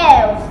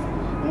shelves.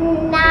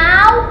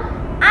 Now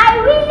I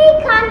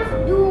really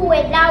can't do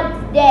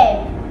without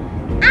them.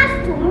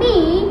 As to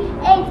me,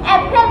 it's a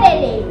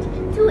privilege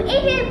to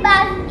even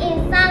bask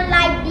in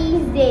sunlight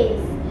these days.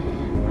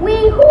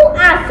 We who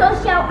are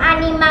social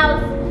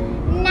animals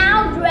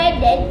now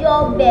dread the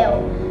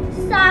doorbell.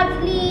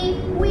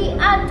 Sadly, we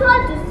are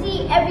taught to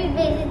see every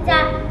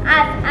visitor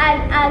as an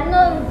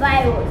unknown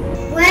virus.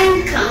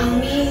 When can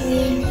we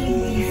really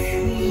be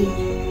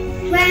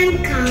free?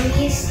 When can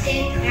we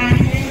stay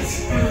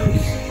parents'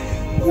 house?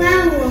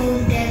 When will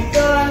the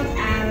dawn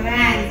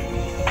arrive?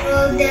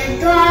 Will the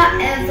door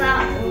ever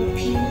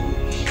open,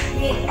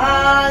 we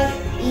all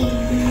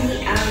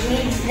eagerly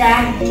await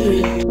that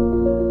day.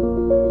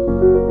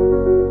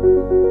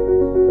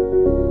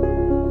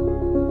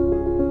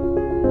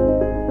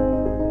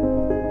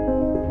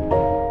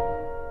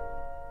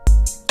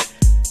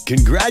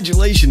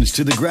 Congratulations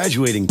to the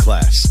graduating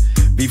class.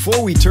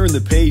 Before we turn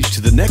the page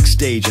to the next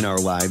stage in our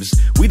lives,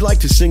 we'd like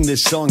to sing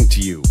this song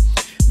to you.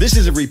 This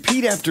is a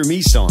repeat after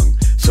me song,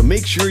 so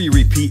make sure you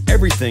repeat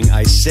everything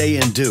I say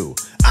and do.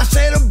 I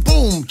said a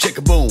boom,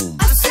 chicka boom.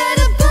 I said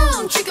a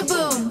boom, chicka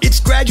boom. It's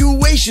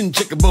graduation,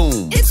 chicka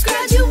boom. It's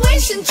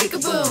graduation,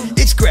 chicka boom.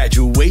 It's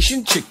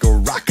graduation, chicka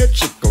rocka,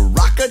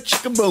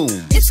 chicka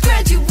boom. It's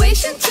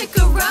graduation,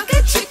 chicka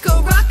rocka,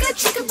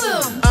 chicka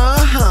boom.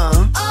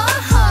 Uh-huh.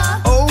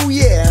 Uh-huh. Oh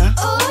yeah.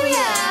 Oh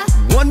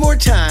yeah. One more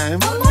time.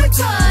 One more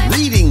time.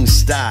 Reading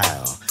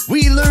style.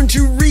 We learn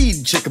to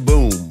read, chicka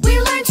boom. We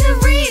learn to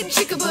read,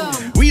 chicka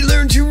boom. We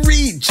learn to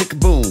read, chicka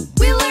boom.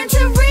 We learn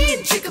to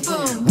read, chicka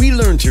boom. We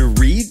learn to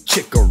read,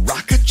 chicka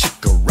rocka,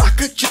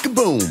 chicka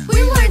boom.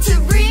 We learn to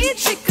read,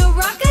 chicka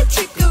rocka,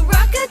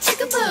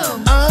 chicka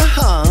boom.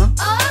 Uh-huh.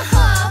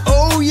 Uh-huh.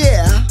 Oh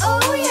yeah.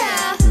 Oh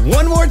yeah.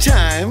 One more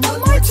time. One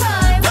more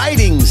time.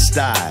 Writing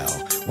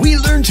style. We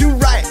learn to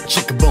write,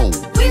 chicka boom.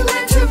 We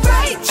learn to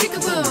write,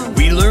 chicka boom.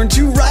 We learn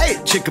to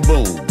write, chicka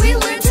boom. We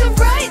learn to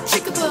write,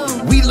 chicka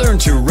boom. We learn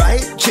to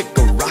write,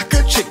 chicka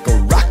rocka,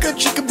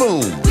 chicka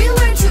boom. We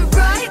learn to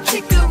write,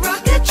 chicka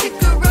rocka,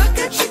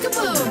 chicka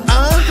boom.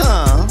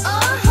 Uh-huh.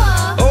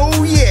 Uh-huh.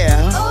 Oh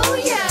yeah. Oh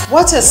yeah.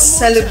 What a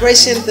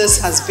celebration this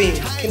has been.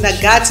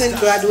 Kindergarten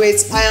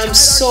graduates, I am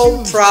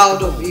so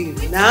proud of you.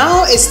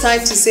 Now it's time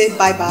to say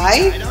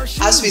bye-bye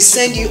as we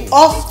send you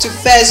off to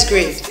first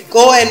grade.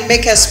 Go and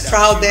make us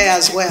proud there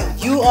as well.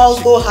 You all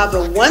go have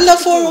a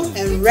wonderful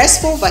and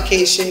restful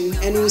vacation,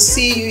 and we'll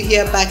see you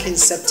here back in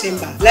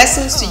September.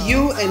 Blessings to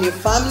you and your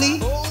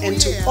family and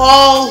to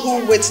all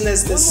who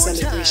witnessed this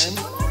celebration.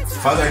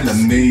 Father, in the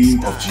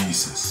name of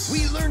Jesus,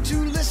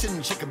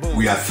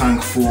 we are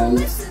thankful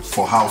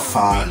for how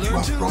far you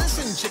have brought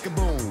us.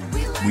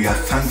 We are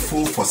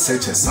thankful for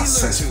such a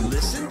successful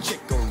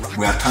program.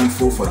 We are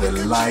thankful for the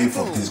life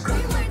of these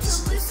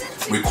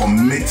graduates. We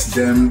commit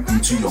them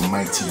into your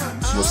mighty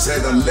hands. You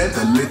said that let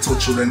the little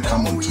children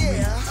come unto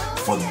me,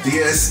 for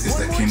theirs is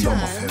the kingdom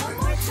of heaven.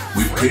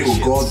 We pray, O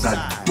God,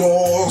 that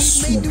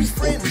doors will be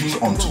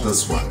opened unto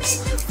these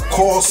ones.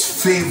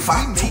 Cause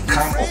favor to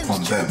come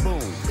upon them.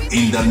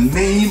 In the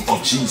name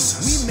of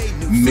Jesus,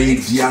 may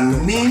their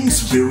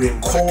names be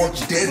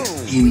recorded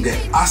in the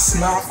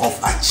arsenal of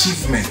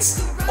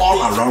achievements all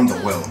around the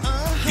world,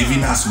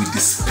 even as we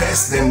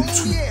disperse them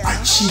to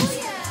achieve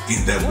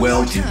in the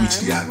world in which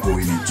they are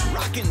going into.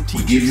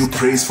 We give you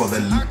praise for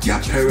their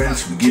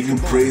parents. We give you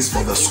praise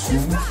for the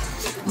school.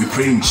 We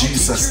pray in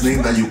Jesus'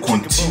 name that you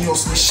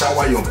continuously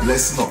shower your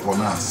blessing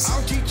upon us.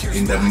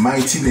 In the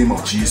mighty name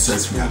of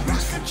Jesus, we are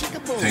grateful.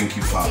 Thank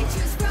you, Father.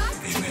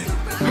 Amen.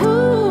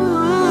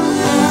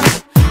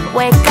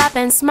 Wake up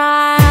and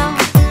smile,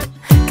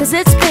 'cause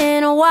it's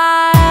been a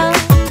while.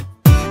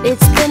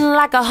 It's been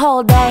like a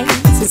whole day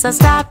since I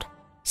stopped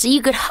so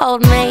you could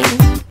hold me.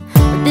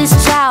 But this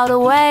child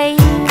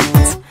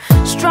awaits,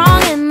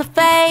 strong in the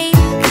faith.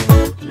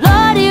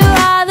 Lord, you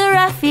are the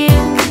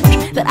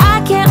refuge that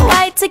I can't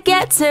wait to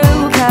get to,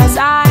 'cause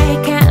I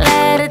can't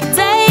let a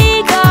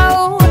day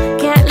go,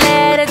 can't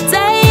let a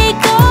day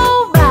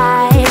go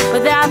by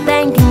without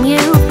thanking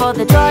you for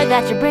the joy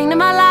that you bring to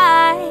my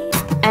life.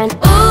 And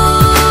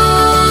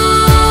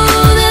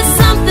there's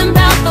something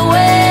about the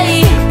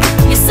way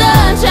your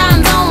sun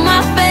shines on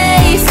my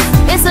face.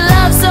 It's a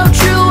love so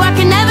true, I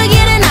can never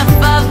get enough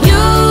of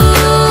you.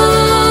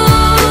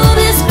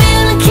 This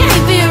feeling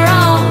can't be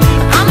wrong.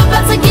 I'm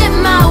about to get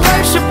my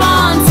worship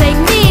on. Take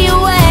me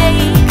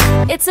away.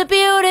 It's a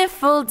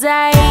beautiful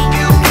day.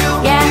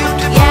 Yeah,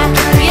 yeah,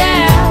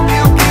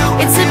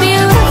 yeah. It's a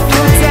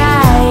beautiful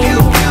day.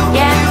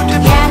 Yeah,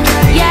 yeah,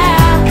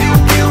 yeah.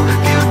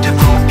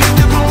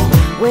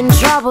 When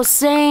trouble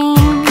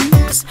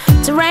seems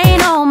to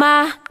rain on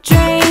my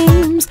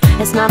dreams,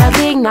 it's not a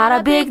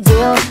big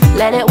deal.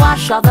 Let it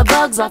wash all the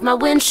bugs off my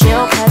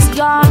windshield, 'cause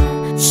you're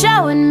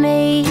showing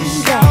me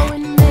that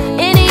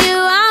in you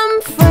I'm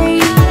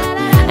free,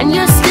 and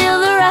you're still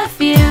the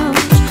refuge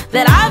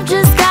that I've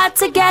just got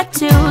to get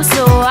to.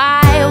 So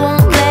I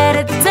won't let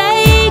a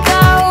day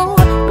go,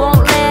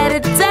 won't let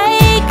a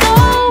day go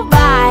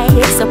by.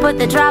 So put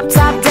the drop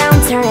top down,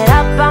 turn it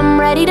up, I'm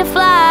ready to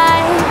fly.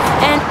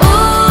 And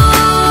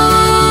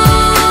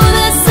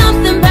there's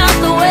something about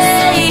the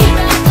way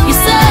your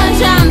sun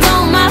shines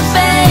on my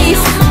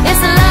face.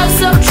 It's a love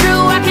so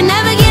true, I can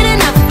never get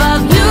enough of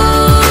you.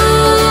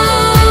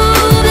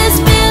 This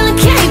feeling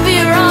can't be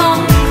wrong.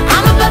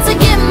 I'm about to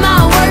get my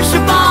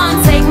worship on.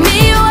 Take me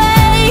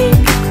away.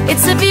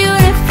 It's a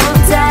beautiful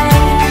day.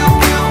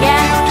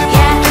 Yeah,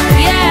 yeah,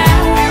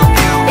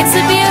 yeah. It's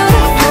a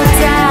beautiful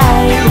day.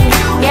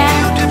 Yeah,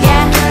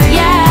 yeah,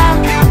 yeah.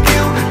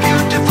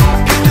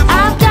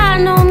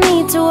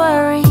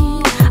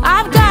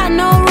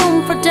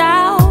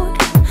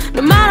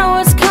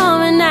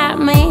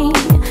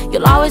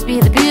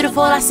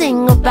 beautiful I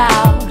sing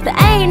about. There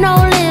ain't no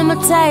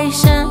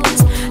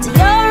limitations to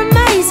your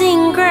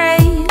amazing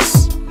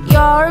grace,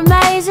 your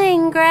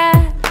amazing grace.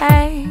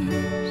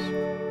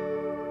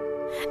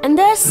 And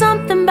there's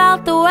something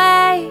about the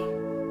way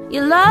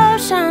your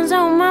love shines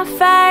on my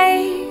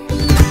face.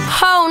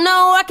 Oh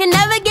no, I can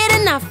never get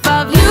enough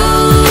of you.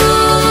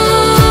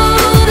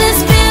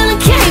 This feeling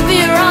can't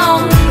be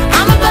wrong.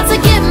 I'm about to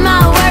get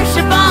my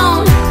worship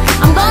on.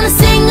 I'm gonna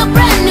sing a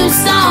brand new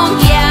song.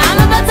 Yeah,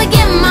 I'm about to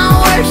get my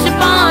worship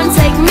on.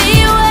 Take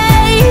me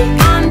away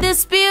on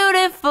this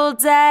beautiful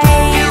day.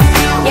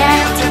 Yeah,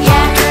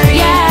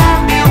 yeah,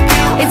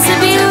 yeah. It's a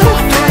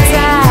beautiful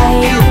day.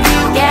 Yeah,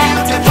 yeah,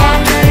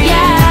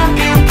 yeah.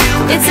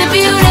 It's a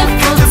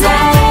beautiful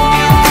day.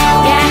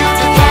 Yeah,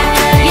 yeah,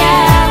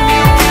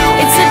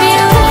 yeah. It's a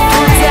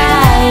beautiful day.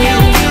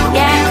 Yeah,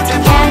 yeah,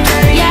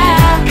 yeah.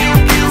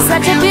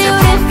 Such a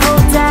beautiful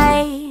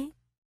day.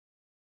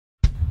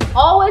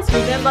 Always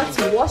remember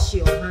to wash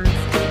your hands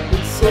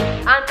with soap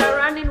and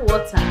running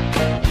water.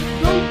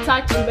 Don't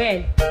touch men.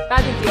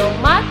 That is your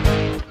mouth,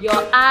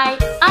 your eye,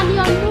 and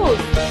your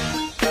nose.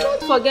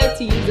 Don't forget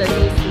to use a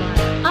nose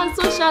mask and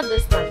social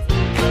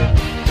distancing.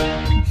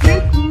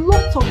 Drink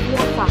lots of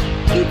water.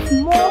 Eat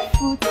more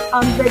fruit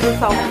and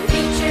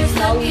vegetables.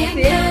 Now we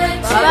say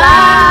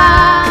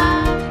bye-bye.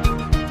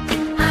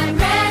 I'm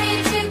ready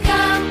to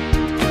go.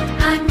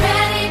 I'm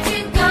ready to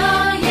go.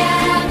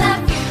 Yeah, the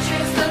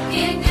future's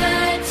looking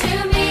good to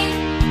me.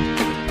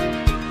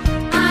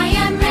 I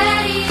am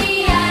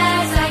ready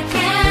as I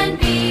can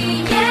be.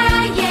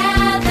 Yeah,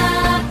 yeah, the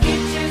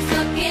future's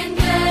looking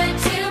good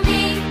to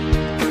me.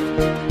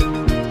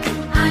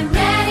 I'm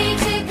ready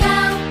to go.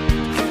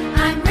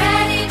 I'm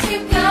ready to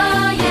go.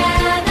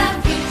 Yeah, the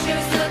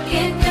future's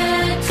looking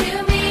good to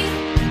me.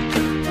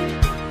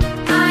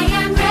 I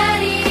am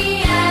ready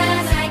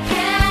as I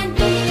can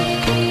be.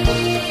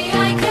 I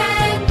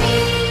can be.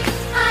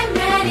 I'm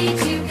ready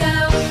to go.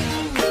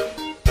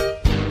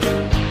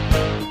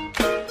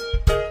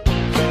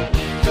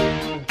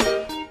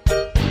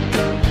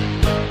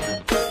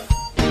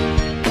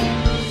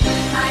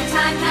 My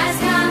time has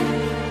come.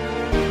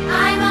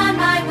 I'm on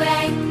my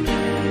way.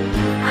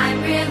 I'm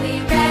really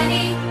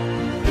ready.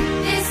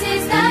 This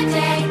is the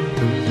day.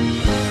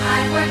 I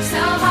worked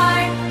so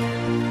hard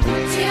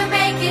to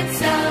make it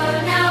so.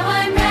 Now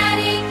I'm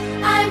ready.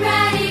 I'm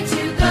ready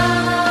to go.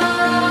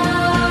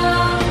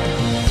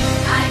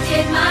 I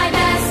did my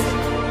best.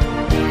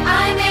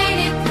 I made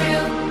it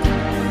through.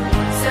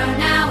 So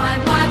now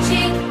I'm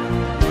watching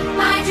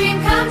my dream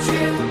come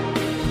true.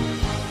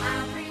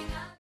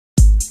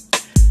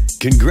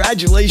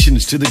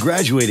 Congratulations to the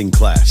graduating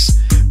class.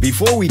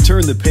 Before we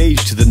turn the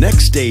page to the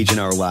next stage in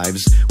our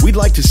lives, we'd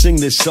like to sing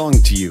this song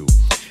to you.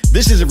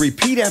 This is a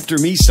repeat after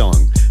me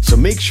song, so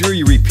make sure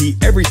you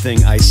repeat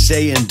everything I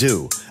say and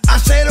do. I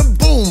said a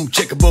boom,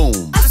 chicka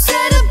boom. I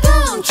said a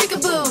boom, chicka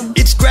boom.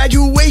 It's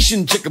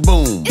graduation, chicka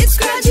boom. It's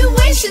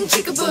graduation,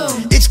 chicka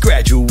boom. It's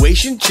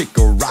graduation,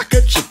 chicka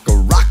rocka,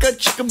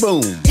 chicka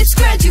boom. It's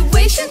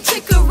graduation,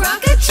 chicka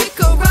rocka,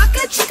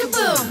 chicka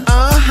boom.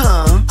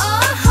 Uh-huh.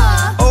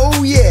 Uh-huh.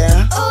 Oh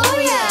yeah. Oh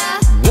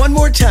yeah. One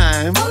more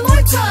time. One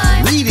more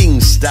time.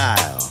 Reading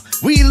style.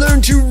 We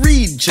learn to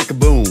read, chicka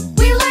boom.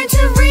 We learn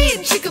to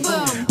read, chicka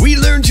boom. We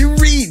learn to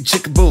read,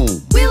 chicka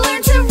boom. We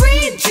learn to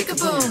read, chicka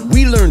boom.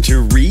 We learn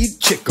to read,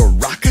 chicka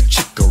rocka,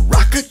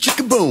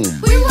 chicka boom.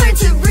 We learn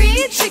to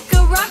read, chicka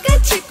rocka,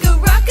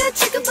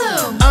 chicka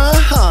boom.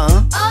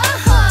 Uh-huh.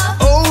 Uh-huh.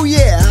 Oh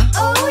yeah.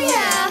 Oh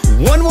yeah.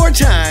 One more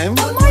time.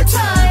 One more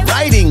time.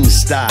 Writing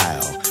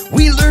style.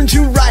 We learn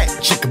to write,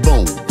 chicka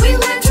boom. We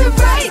learn to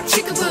write,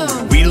 chicka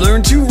boom. We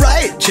learn to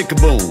write, chicka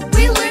boom.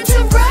 We learn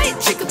to write,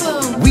 chicka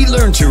boom. We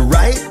learn to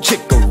write,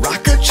 chicka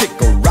rocka,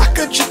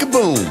 chicka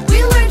boom.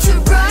 We learn to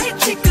write,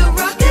 chicka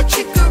rocka,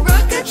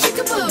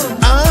 chicka boom.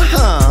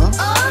 Uh-huh.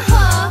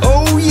 Uh-huh.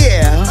 Oh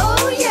yeah.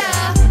 Oh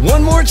yeah.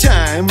 One more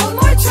time. One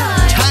more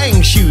time.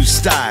 Tying shoe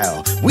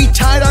style. We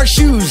tied our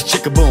shoes,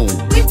 chicka boom.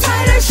 We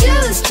tied our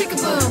shoes, chicka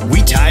boom.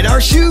 We tied our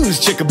shoes,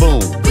 chicka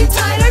boom. We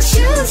tied our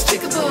shoes,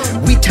 chicka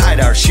boom. We tied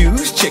our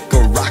shoes, chicka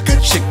rocka,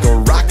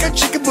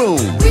 chicka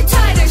boom. We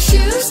tied our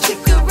shoes,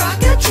 chicka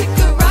rocka,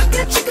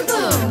 chicka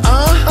boom.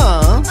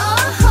 Uh-huh.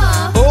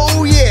 Uh-huh.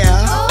 Oh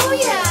yeah. Oh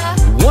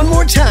yeah. One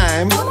more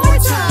time. One more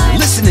time.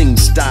 Listening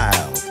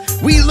style.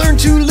 We learn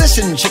to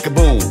listen, chicka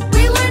boom.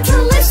 We learn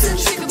to listen,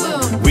 chicka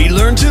boom. We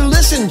learn to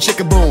listen,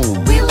 chicka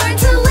boom. We learn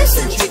to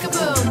listen, chicka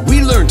boom.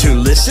 We learn to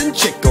listen,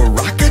 chicka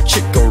rocka,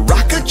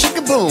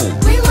 chicka boom.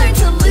 We learn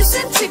to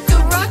listen, chicka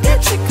rocka,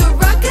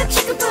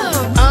 chicka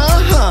boom.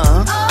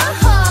 Uh-huh.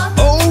 Uh-huh.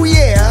 Oh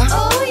yeah.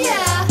 Oh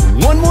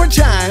yeah. One more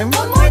time.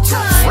 One more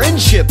time.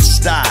 Friendship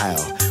style.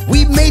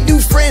 We made new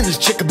friends,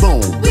 chicka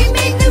boom. We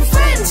made new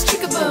friends,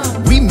 chicka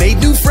boom. We made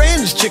new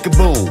friends, chicka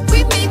boom.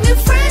 We made new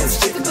friends,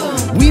 chicka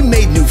boom. We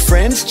made new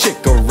friends,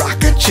 chicka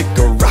rocka,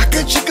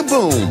 chicka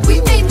boom.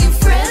 We made new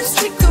friends,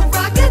 chicka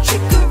rocka,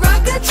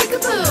 chicka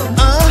boom.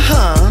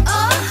 Uh-huh.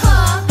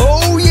 Uh-huh.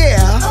 Oh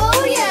yeah.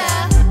 Oh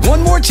yeah.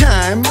 One more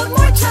time. One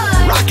more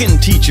time. Rock rockin'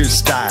 teacher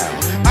style.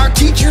 Our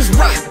teachers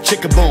rock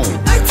chicka-boom.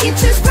 Our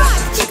teachers rock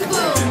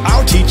chicka-boom.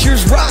 Our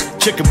teachers rock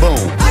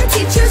chicka-boom. Our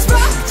teachers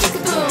rock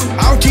chicka-boom.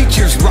 Our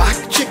teachers rock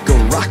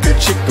chicka-rocka,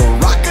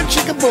 chicka-rocka,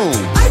 chicka-boom.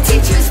 Our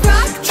teachers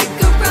rock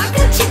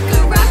chicka-rocka,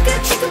 chicka-rocka,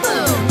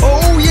 chicka-boom.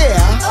 Oh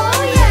yeah.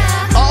 Oh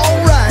yeah. All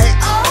right.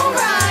 All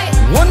right.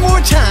 One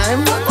more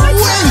time. One more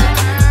Wait.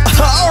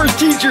 Our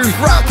teachers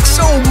rock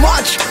so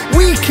much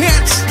we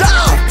can't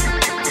stop.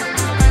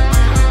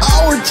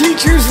 Our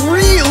teachers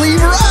really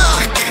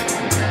rock.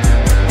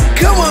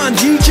 Come on,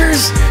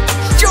 teachers.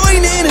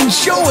 Join in and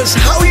show us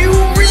how you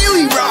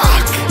really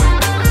rock.